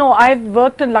don't know. I've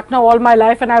worked in Lucknow all my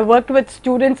life, and I've worked with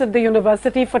students at the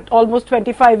university for almost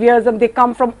 25 years, and they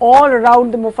come from all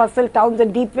around the Mufassil towns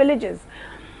and deep villages.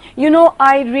 You know,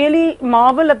 I really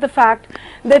marvel at the fact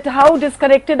that how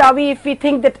disconnected are we if we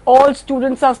think that all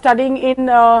students are studying in,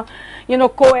 you know,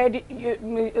 co-ed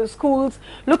schools.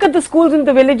 Look at the schools in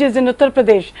the villages in Uttar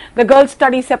Pradesh. The girls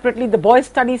study separately, the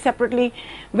boys study separately.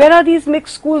 Where are these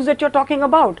mixed schools that you're talking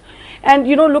about?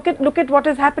 And you know, look at what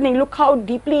is happening. Look how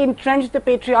deeply entrenched the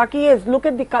patriarchy is. Look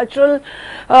at the cultural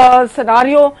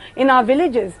scenario in our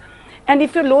villages. And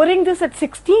if you're lowering this at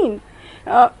 16,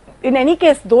 in any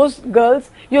case, those girls,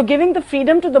 you're giving the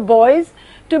freedom to the boys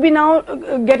to be now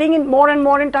getting in more and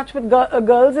more in touch with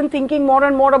girls and thinking more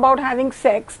and more about having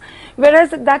sex.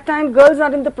 Whereas at that time, girls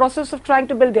are in the process of trying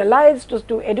to build their lives,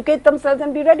 to educate themselves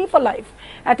and be ready for life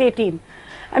at 18.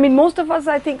 I mean, most of us,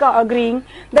 I think, are agreeing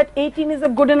that 18 is a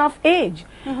good enough age.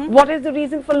 What is the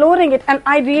reason for lowering it? And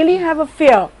I really have a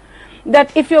fear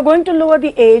that if you're going to lower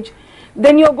the age,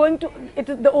 then you're going to,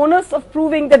 the onus of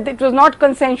proving that it was not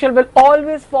consensual will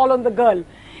always fall on the girl.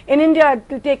 In India, it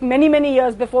will take many, many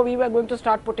years before we were going to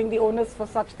start putting the onus for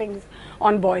such things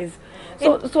on boys.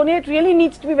 So, Sonia, it really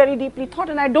needs to be very deeply thought,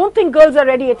 and I don't think girls are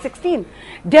ready at 16.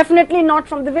 Definitely not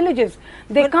from the villages.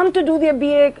 They come to do their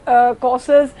BA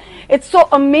courses. It's so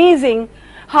amazing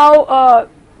how,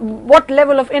 what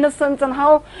level of innocence and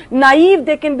how naive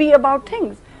they can be about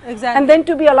things. Exactly. And then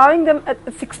to be allowing them at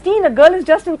 16, a girl is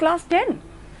just in class 10.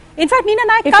 In fact, Neena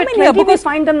Naik if come in here because we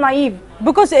find them naive.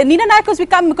 Because Neena Naik,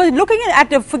 because looking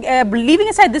at leaving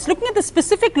aside this, looking at the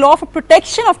specific law for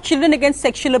protection of children against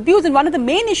sexual abuse, and one of the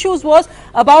main issues was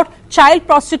about child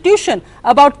prostitution,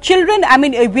 about children. I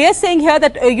mean, we are saying here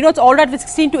that, it's all right with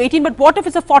 16 to 18, but what if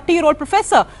it's a 40-year-old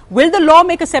professor? Will the law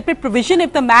make a separate provision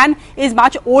if the man is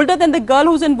much older than the girl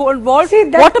who's involved? See,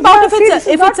 what about if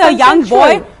it's a young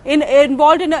boy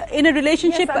involved in a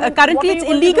relationship? Yes, Currently, it's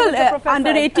illegal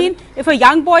under 18 if a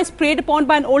young boy is preyed upon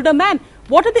by an older man.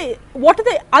 What are the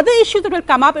other issues that will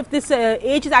come up if this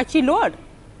age is actually lowered?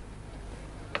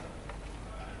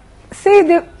 See,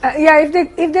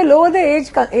 if they lower the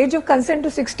age of consent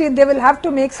to 16, they will have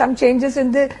to make some changes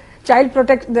in the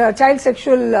Child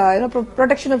Sexual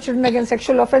Protection of Children Against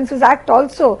Sexual Offences Act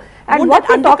also. And won't that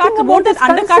undercut the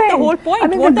whole point? I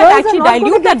mean, won't the that girls actually are not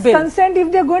dilute that bill? Consent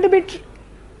if they're going to be.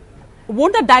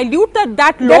 Won't that dilute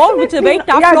that law, which is a very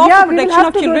tough law for protection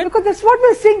of children? Because that's what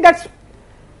we're seeing. But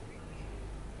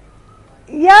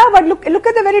look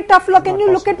at the very tough law. Can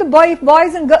you look at the boy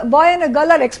and a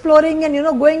girl are exploring and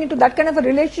going into that kind of a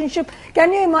relationship?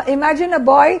 Can you imagine a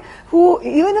boy who,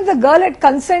 even if the girl had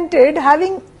consented,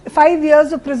 having 5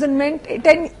 years of imprisonment,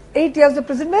 8 years of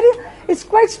imprisonment? It's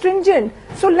quite stringent.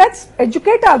 So let's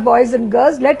educate our boys and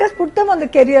girls. Let us put them on the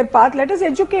career path. Let us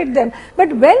educate them.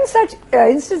 But when such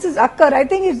instances occur, I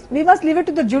think we must leave it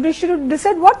to the judiciary to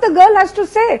decide what the girl has to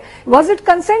say. Was it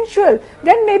consensual?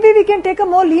 Then maybe we can take a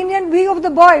more lenient view of the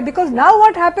boy. Because now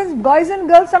what happens, boys and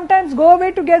girls sometimes go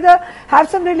away together, have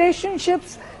some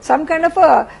relationships, some kind of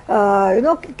a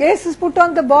case is put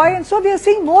on the boy, and so we are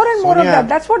seeing more and more of that.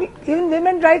 That's what even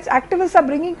women rights activists are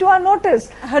bringing to our notice.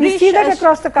 We see that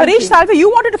across the country. Harish Salve, you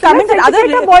wanted to comment on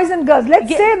other boys and girls. Let's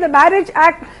say the Marriage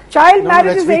Act, child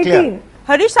marriage is 18. Clear.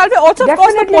 Harish Salve, also definitely, of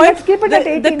course the point. Let's keep it at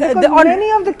 18 because many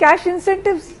of the cash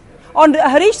incentives. On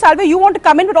Harish Salve, you want to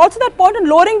comment, but also that point on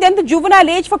lowering then the juvenile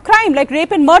age for crime like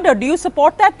rape and murder. Do you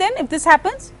support that then if this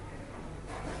happens?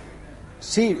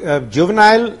 See,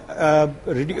 reducing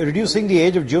the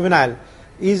age of juvenile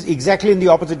is exactly in the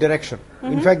opposite direction.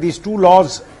 In fact, these two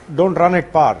laws don't run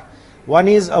at par. One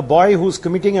is a boy who's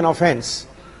committing an offense,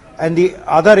 and the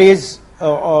other is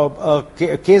a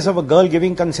case of a girl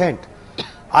giving consent.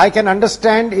 I can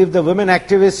understand if the women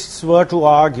activists were to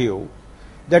argue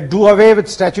that do away with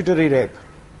statutory rape.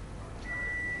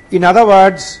 In other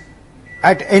words,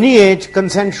 at any age,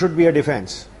 consent should be a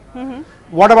defense.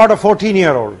 What about a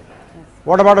 14-year-old?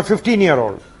 What about a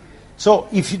 15-year-old? So,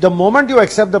 if the moment you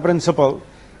accept the principle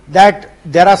that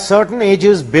there are certain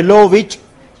ages below which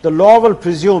the law will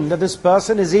presume that this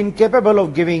person is incapable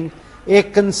of giving a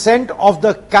consent of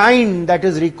the kind that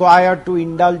is required to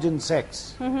indulge in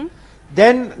sex,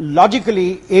 then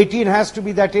logically 18 has to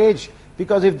be that age,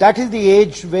 because if that is the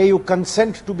age where you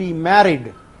consent to be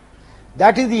married,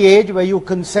 that is the age where you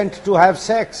consent to have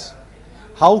sex.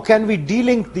 How can we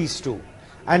de-link these two?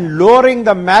 And lowering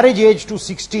the marriage age to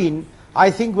 16, I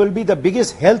think, will be the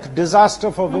biggest health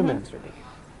disaster for women.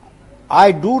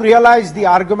 I do realize the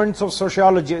arguments of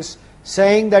sociologists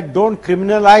saying that don't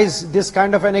criminalize this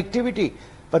kind of an activity.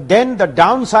 But then the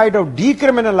downside of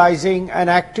decriminalizing an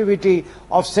activity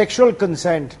of sexual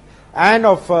consent and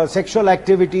of sexual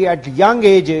activity at young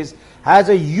ages has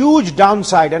a huge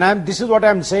downside. And this is what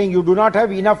I'm saying, you do not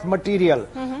have enough material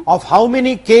of how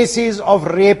many cases of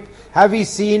rape have we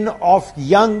seen of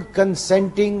young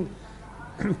consenting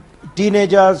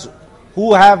teenagers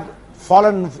who have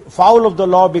fallen foul of the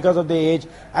law because of their age,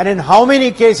 and in how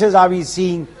many cases are we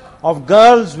seeing of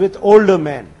girls with older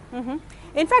men?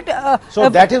 In fact, so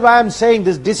that is why I'm saying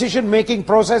this decision-making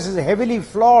process is heavily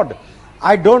flawed.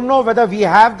 I don't know whether we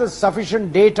have the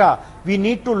sufficient data. We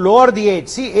need to lower the age.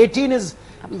 See, 18 is,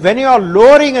 when you are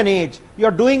lowering an age, you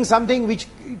are doing something which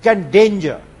can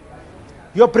danger.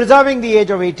 You are preserving the age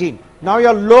of 18. Now you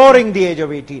are lowering the age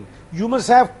of 18. You must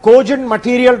have cogent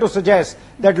material to suggest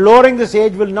that lowering this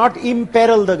age will not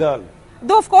imperil the girl.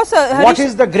 Though of course, what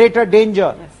is the greater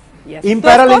danger?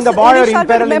 Imperiling the boy or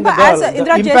imperiling the girl?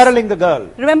 Imperiling the girl.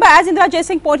 Remember, as Indra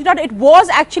Jaisingh pointed out, it was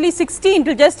actually 16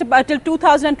 till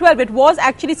 2012. It was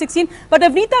actually 16. But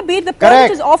Avneeta Beed, the point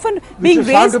which is often being raised,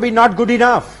 which is found to be not good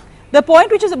enough. The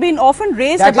point which has been often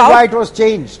raised about... That is why it was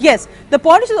changed. Yes. The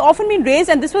point which has often been raised,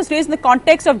 and this was raised in the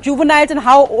context of juveniles and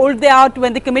how old they are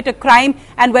when they commit a crime,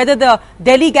 and whether the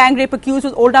Delhi gang rape accused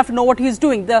was old enough to know what he was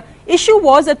doing. The issue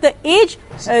was that the age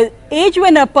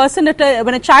when a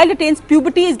child attains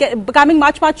puberty is becoming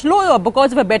much lower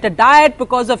because of a better diet,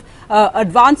 because of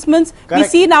advancements. Correct. We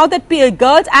see now that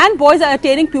girls and boys are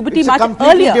attaining puberty much earlier. It's a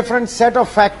completely different set of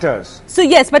factors. So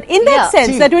yes, but in that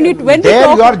sense, that when we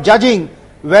talk, you are judging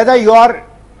whether you are,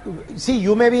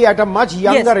 you may be at a much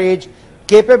younger age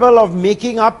capable of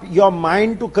making up your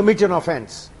mind to commit an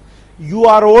offense. You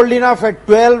are old enough at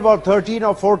 12 or 13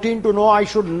 or 14 to know I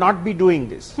should not be doing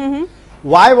this.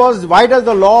 Why does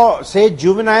the law say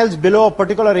juveniles below a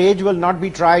particular age will not be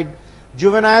tried?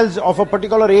 Juveniles of a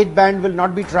particular age band will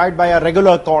not be tried by a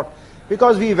regular court?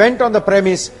 Because we went on the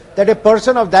premise that a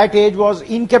person of that age was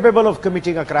incapable of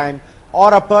committing a crime,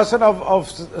 or a person of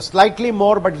slightly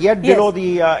more but yet below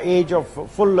the age of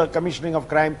full commissioning of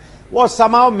crime was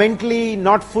somehow mentally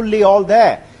not fully all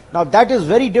there. Now that is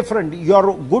very different.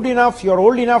 You're good enough, you're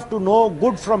old enough to know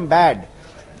good from bad.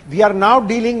 We are now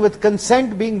dealing with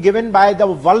consent being given by the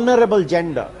vulnerable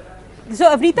gender. So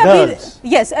Avneeta Beer,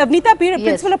 yes, Avneeta Beer,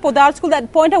 principal of Podar School,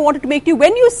 that point I wanted to make to you.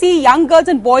 When you see young girls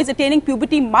and boys attaining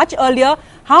puberty much earlier,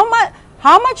 how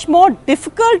much more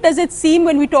difficult does it seem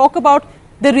when we talk about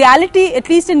the reality, at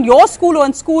least in your school or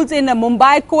in schools in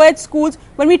Mumbai, co-ed schools,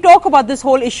 when we talk about this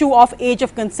whole issue of age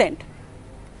of consent?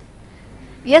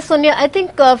 Yes, Sonia, I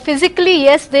think physically,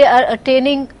 yes, they are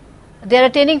attaining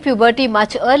puberty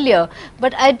much earlier,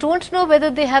 but I don't know whether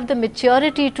they have the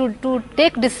maturity to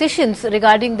take decisions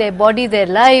regarding their body, their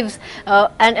lives,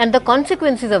 and the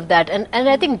consequences of that. And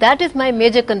I think that is my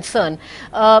major concern.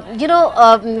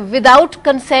 Without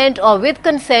consent or with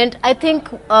consent, I think,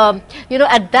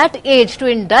 at that age to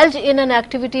indulge in an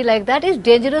activity like that is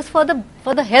dangerous for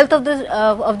the health of the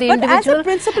individual. But as a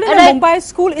principal in a Mumbai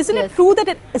school, isn't it true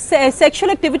that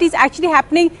sexual activity is actually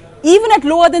happening even at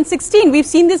lower than 16? We've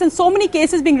seen this in so many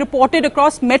cases being reported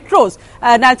across metros.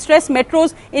 And I'll stress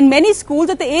metros in many schools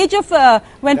at the age of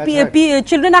when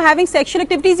children are having sexual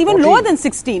activities even 14. Lower than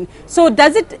 16. So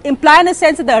does it imply in a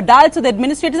sense that the adults or the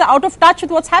administrators are out of touch with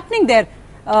what's happening there?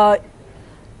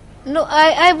 No,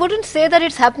 I wouldn't say that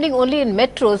it's happening only in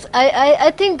metros.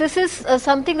 I think this is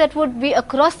something that would be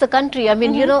across the country. I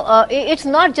mean, it's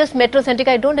not just metrocentric.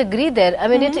 I don't agree there. I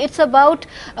mean, it's about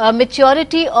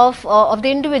maturity of the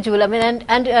individual. I mean,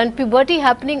 and puberty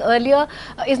happening earlier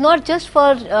is not just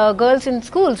for girls in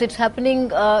schools. It's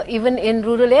happening even in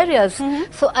rural areas.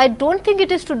 So I don't think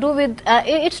it is to do with.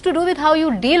 It's to do with how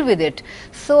you deal with it.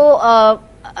 So.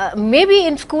 Maybe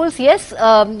in schools, yes,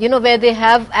 where they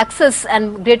have access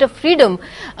and greater freedom,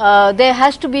 there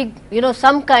has to be,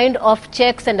 some kind of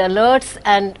checks and alerts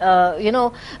and,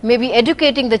 maybe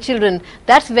educating the children.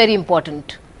 That's very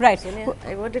important. Right. Sonia,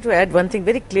 I wanted to add one thing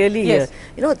very clearly here.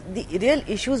 The real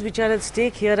issues which are at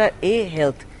stake here are A,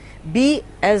 health. B,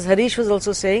 as Harish was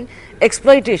also saying,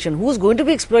 exploitation. Who's going to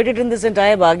be exploited in this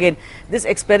entire bargain? This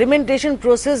experimentation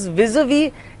process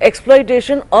vis-a-vis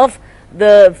exploitation of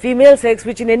the female sex,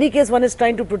 which in any case one is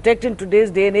trying to protect in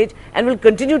today's day and age and will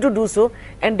continue to do so,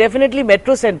 and definitely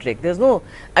metrocentric. There's no,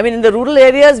 I mean, in the rural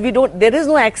areas there is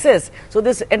no access. So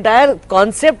this entire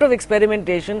concept of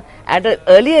experimentation at an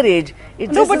earlier age,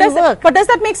 it just doesn't work. But does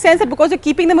that make sense that because you're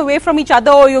keeping them away from each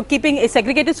other or you're keeping a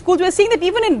segregated schools, we're seeing that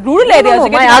even in rural areas. No,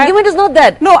 my argument is not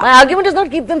that. No, my argument is not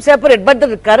keep them separate, but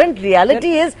the current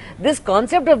reality is this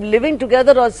concept of living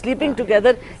together or sleeping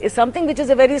together is something which is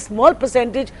a very small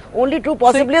percentage, only true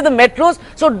possibly the metros.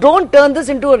 So don't turn this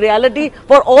into a reality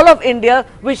for all of India,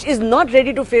 which is not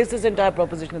ready to face this entire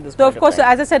proposition in this. So of course,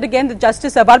 as I said again, the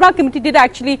Justice Verma committee did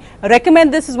actually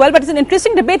recommend this as well, but it's an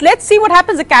interesting debate. Let's see what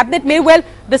happens. The cabinet may well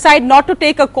decide not to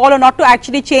take a call or not to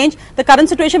actually change the current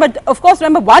situation. But of course,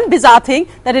 remember one bizarre thing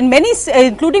that in many,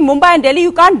 including Mumbai and Delhi,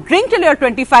 you can't drink till you're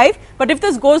 25. But if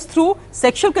this goes through,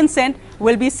 sexual consent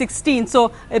will be 16.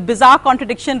 So a bizarre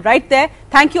contradiction right there.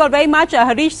 Thank you all very much.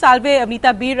 Harish Salve,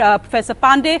 Avneeta Beer, Professor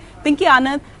Pandey, Pinky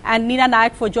Anand and Neena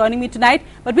Nayak for joining me tonight.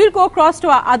 But we'll go across to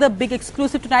our other big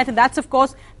exclusive tonight, and that's of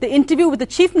course the interview with the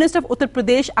Chief Minister of Uttar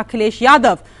Pradesh, Akhilesh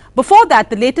Yadav. Before that,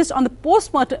 the latest on the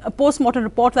post-mortem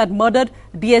report that murdered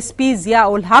DSP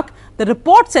Zia-ul Haq. The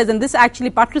report says, and this actually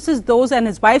buttresses those and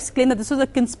his wife's claim that this was a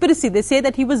conspiracy. They say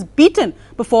that he was beaten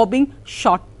before being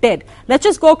shot dead. Let's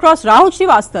just go across. Rahul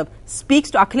Srivastav speaks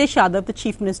to Akhilesh Yadav, the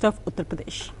Chief Minister of Uttar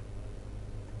Pradesh.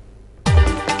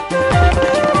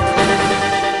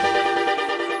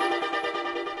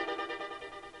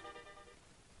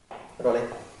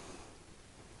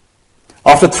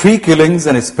 After 3 killings,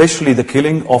 and especially the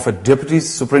killing of a deputy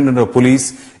superintendent of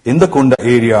police in the Kunda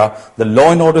area, the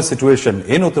law and order situation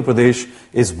in Uttar Pradesh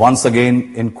is once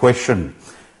again in question.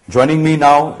 Joining me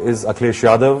now is Akhilesh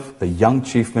Yadav, the young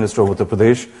Chief Minister of Uttar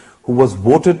Pradesh, who was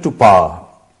voted to power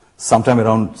sometime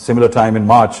around similar time in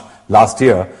March last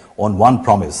year on one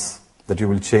promise, that you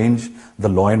will change the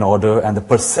law and order and the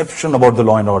perception about the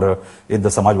law and order in the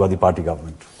Samajwadi Party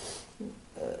government.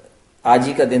 आज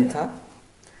ही का दिन था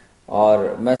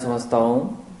और मैं समझता हूं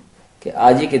कि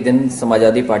आज ही के दिन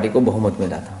समाजवादी पार्टी को बहुमत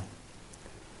मिला था।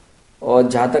 और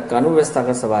जहां तक कानून व्यवस्था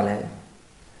का सवाल है,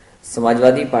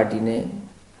 समाजवादी पार्टी ने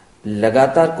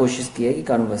लगातार कोशिश की है कि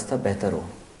कानून व्यवस्था बेहतर हो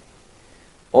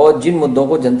और जिन मुद्दों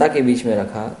को जनता के बीच में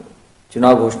रखा,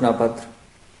 चुनाव घोषणा पत्र,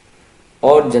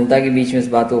 और जनता के बीच में इस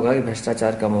बात होगा कि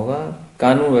भ्रष्टाचार कम होगा,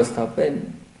 कानून व्यवस्था पर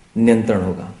नियंत्रण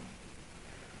होगा।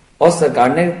 और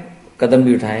सरकार ने कदम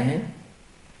भी उठाए हैं।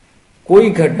 कोई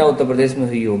घटना उत्तर प्रदेश में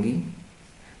हुई होगी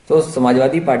तो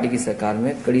समाजवादी पार्टी की सरकार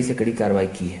में कड़ी से कड़ी कार्रवाई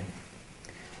की है।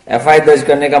 एफआईआर दर्ज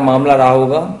करने का मामला रहा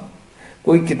होगा,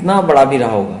 कोई कितना बड़ा भी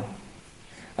रहा होगा,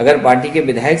 अगर पार्टी के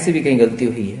विधायक से भी कहीं गलती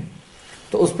हुई है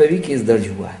तो उस पर भी केस दर्ज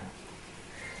हुआ है।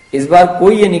 इस बार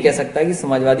कोई ये नहीं कह सकता कि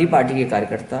समाजवादी पार्टी के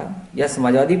कार्यकर्ता या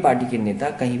समाजवादी पार्टी के नेता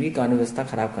कहीं भी कानून व्यवस्था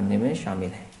खराब करने में शामिल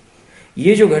है।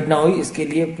 ये जो घटना हुई इसके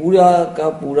लिए पूरा का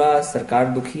पूरा सरकार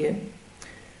दुखी है।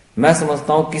 मैं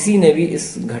समझता हूं किसी ने भी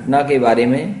इस घटना के बारे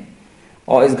में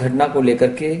और इस घटना को लेकर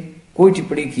के कोई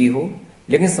टिप्पणी की हो,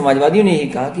 लेकिन समाजवादियों ने यही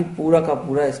कहा कि पूरा का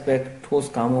पूरा इस पर ठोस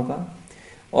काम होगा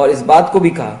और इस बात को भी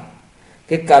कहा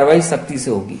कि कार्रवाई सख्ती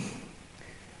से होगी।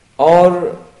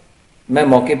 और मैं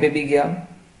मौके पे भी गया,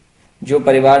 जो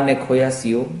परिवार ने खोया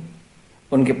सीओ,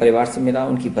 उनके परिवार से मिला,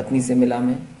 उनकी पत्नी से मिला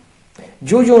मैं।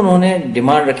 जो जो उन्होंने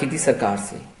डिमांड रखी थी सरकार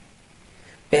से,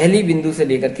 पहली बिंदु से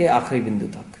लेकर के आखिरी बिंदु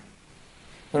तक,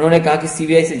 उन्होंने कहा कि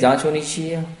सीबीआई से जांच होनी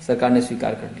चाहिए, सरकार ने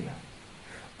स्वीकार कर लिया।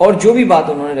 और जो भी बात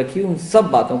उन्होंने रखी उन सब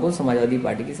बातों को समाजवादी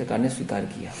पार्टी की सरकार ने स्वीकार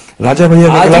किया। राजा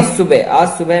भैया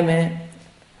आज सुबह में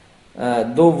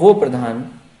दो वो प्रधान,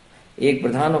 एक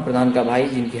प्रधान और प्रधान का भाई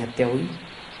जिनकी हत्या हुई,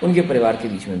 उनके परिवार के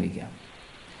बीच में भी गया।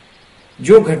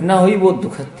 जो घटना हुई वो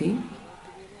दुखद थी।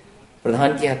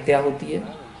 प्रधान की हत्या होती है,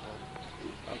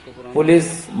 पुलिस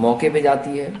मौके पे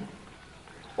जाती है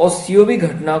और सीओ भी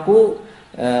घटना को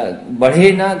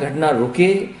बढ़े ना, घटना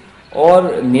रुके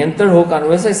और नियंत्रण हो कानून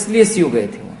व्यवस्था, इसलिए सीओ गए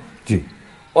थे वहां जी।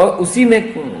 और उसी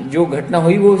में जो घटना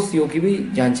हुई वो सीओ की भी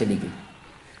जान चली गई।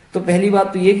 तो पहली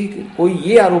बात तो ये कि कोई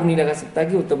ये आरोप नहीं लगा सकता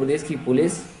कि उत्तर प्रदेश की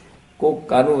पुलिस को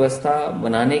कानून व्यवस्था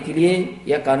बनाने के लिए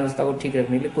या कानून व्यवस्था को ठीक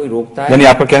रखने के लिए कोई रोकता है। यानी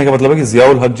आपका कहने का मतलब है कि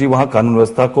जियाउल हक जी वहां कानून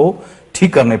व्यवस्था को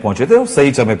ठीक करने पहुंचे थे और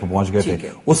सही समय पर पहुंच गए थे।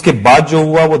 उसके बाद जो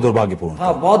हुआ वो दुर्भाग्यपूर्ण।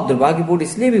 हाँ, बहुत दुर्भाग्यपूर्ण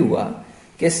इसलिए भी हुआ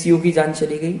कि सीओ की जान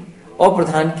चली गई और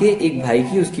प्रधान के एक भाई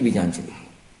की, उसकी भी जान चली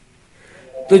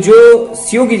गई। तो जो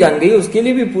सीओ की जान गई उसके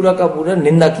लिए भी पूरा का पूरा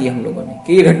निंदा की हम लोगों ने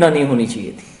कि ये घटना नहीं होनी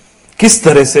चाहिए थी। किस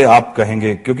तरह से आप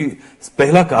कहेंगे, क्योंकि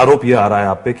पहला आरोप यह आ रहा है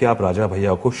आप पे कि आप राजा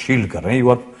भैया को शील्ड कर रहे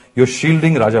हैं, you're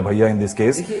shielding Raja Bhaiya in this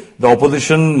case. The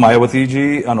opposition, Mayawati ji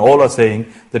and all are saying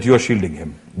that you are shielding him.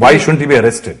 Why shouldn't he be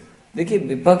arrested? देखिए,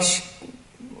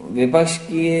 विपक्ष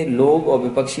के लोग और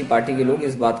विपक्षी पार्टी के लोग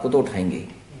इस बात को तो उठाएंगे ही।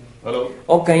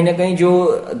 और कहीं ना कहीं जो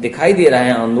दिखाई दे रहा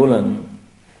है आंदोलन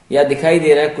या दिखाई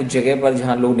दे रहा है कुछ जगह पर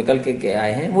जहां लोग निकल के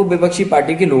आए हैं, वो विपक्षी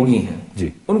पार्टी के लोग ही हैं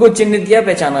जी। उनको चिन्हित किया,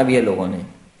 पहचाना भी है लोगों ने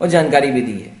और जानकारी भी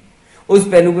दी है।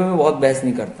 उस पहलू पे मैं बहुत बहस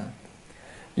नहीं करता,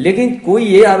 लेकिन कोई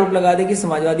ये आरोप लगा दे कि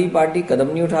समाजवादी पार्टी कदम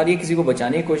नहीं उठा रही है, किसी को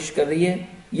बचाने की कोशिश कर रही है,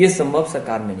 ये संभव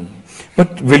सरकार में नहीं है।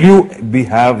 But will you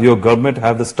your government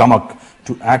have the stomach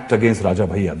to act against Raja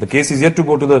Bhaiya? The case is yet to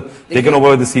go to the taken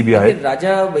over by the CBI.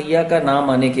 राजा भैया का नाम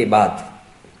आने के बाद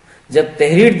जब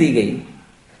तहरीर दी गई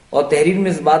और तहरीर में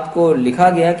इस बात को लिखा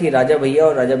गया कि राजा भैया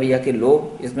और राजा भैया के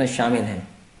लोग इसमें शामिल हैं,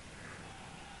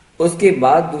 उसके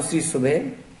बाद दूसरी सुबह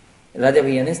राजा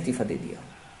भैया ने इस्तीफा दे दिया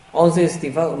और उनसे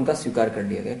इस्तीफा उनका स्वीकार कर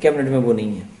लिया गया। कैबिनेट में वो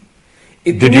नहीं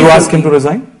है। Did you ask him to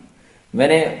resign?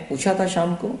 मैंने पूछा था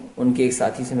शाम को, उनके एक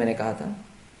साथी से मैंने कहा था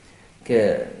कि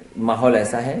माहौल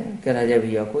ऐसा है कि राजा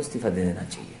भैया को इस्तीफा दे देना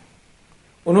चाहिए।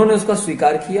 उन्होंने उसका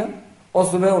स्वीकार किया और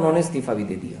सुबह उन्होंने इस्तीफा भी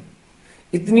दे दिया।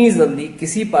 इतनी जल्दी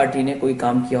किसी पार्टी ने कोई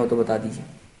काम किया हो तो बता दीजिए।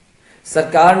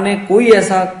 सरकार ने कोई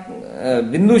ऐसा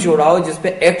बिंदु छोड़ा हो जिसपे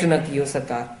एक्ट न की हो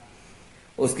सरकार।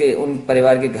 उसके उन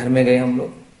परिवार के घर में गए हम लोग,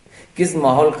 किस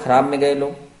माहौल खराब में गए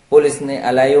लोग, पुलिस ने,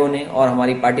 एलआईओ ने और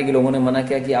हमारी पार्टी के लोगों ने मना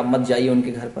किया कि आप मत जाइए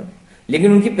उनके घर पर,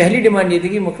 लेकिन उनकी पहली डिमांड ये थी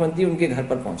कि मुख्यमंत्री उनके घर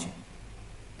पर पहुंचे।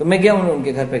 तो मैं गया,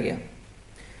 उनके घर पे गया।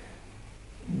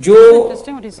 जो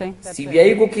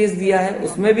सीबीआई को केस दिया है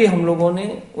उसमें भी हम लोगों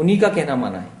ने उन्हीं का कहना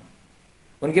माना है।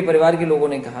 उनके परिवार के लोगों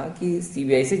ने कहा कि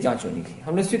सीबीआई से जांच होनी चाहिए,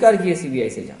 हमने स्वीकार किया सीबीआई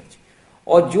से जांच,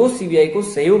 और जो सीबीआई को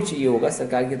सहयोग चाहिए होगा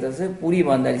सरकार की तरफ से पूरी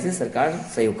ईमानदारी से सरकार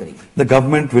सहयोग करेगी। The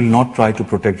government will not try to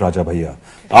protect Raja Bhaiya.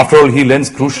 After all, he lends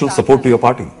crucial support to your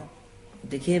party.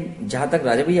 देखिए, जहां तक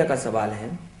राजा भैया का सवाल है,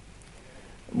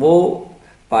 वो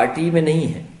पार्टी में नहीं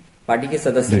है, पार्टी के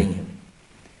सदस्य नहीं है।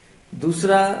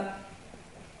 दूसरा,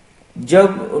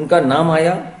 जब उनका नाम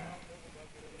आया,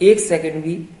 एक सेकंड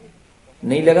भी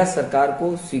नहीं लगा सरकार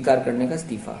को स्वीकार करने का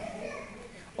इस्तीफा।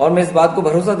 और मैं इस बात को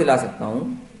भरोसा दिला सकता हूं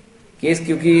केस,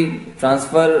 क्योंकि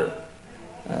ट्रांसफर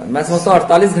मैं समझता हूं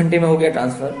 48 घंटे में हो गया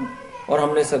ट्रांसफर, और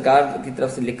हमने सरकार की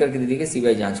तरफ से लिख करके दे दी कि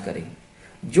सीबीआई जांच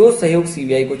करेगी। जो सहयोग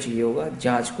सीबीआई को चाहिए होगा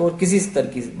जांच को और किसी स्तर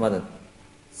की मदद,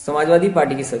 समाजवादी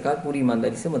पार्टी की सरकार पूरी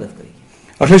ईमानदारी से मदद करेगी।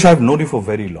 Ashlesh, I have known you for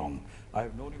very long. I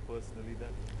have known you personally.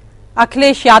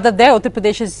 Akhilesh Yadav there, Uttar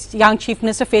Pradesh's young chief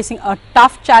minister, facing a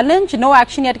tough challenge. No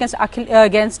action yet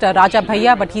against Raja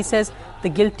Bhaiya, but he says the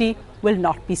guilty will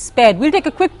not be spared. We'll take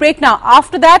a quick break now.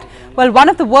 After that, well, one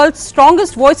of the world's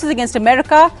strongest voices against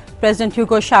America, President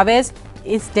Hugo Chavez,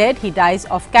 is dead. He dies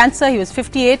of cancer. He was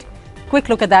 58. Quick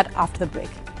look at that after the break.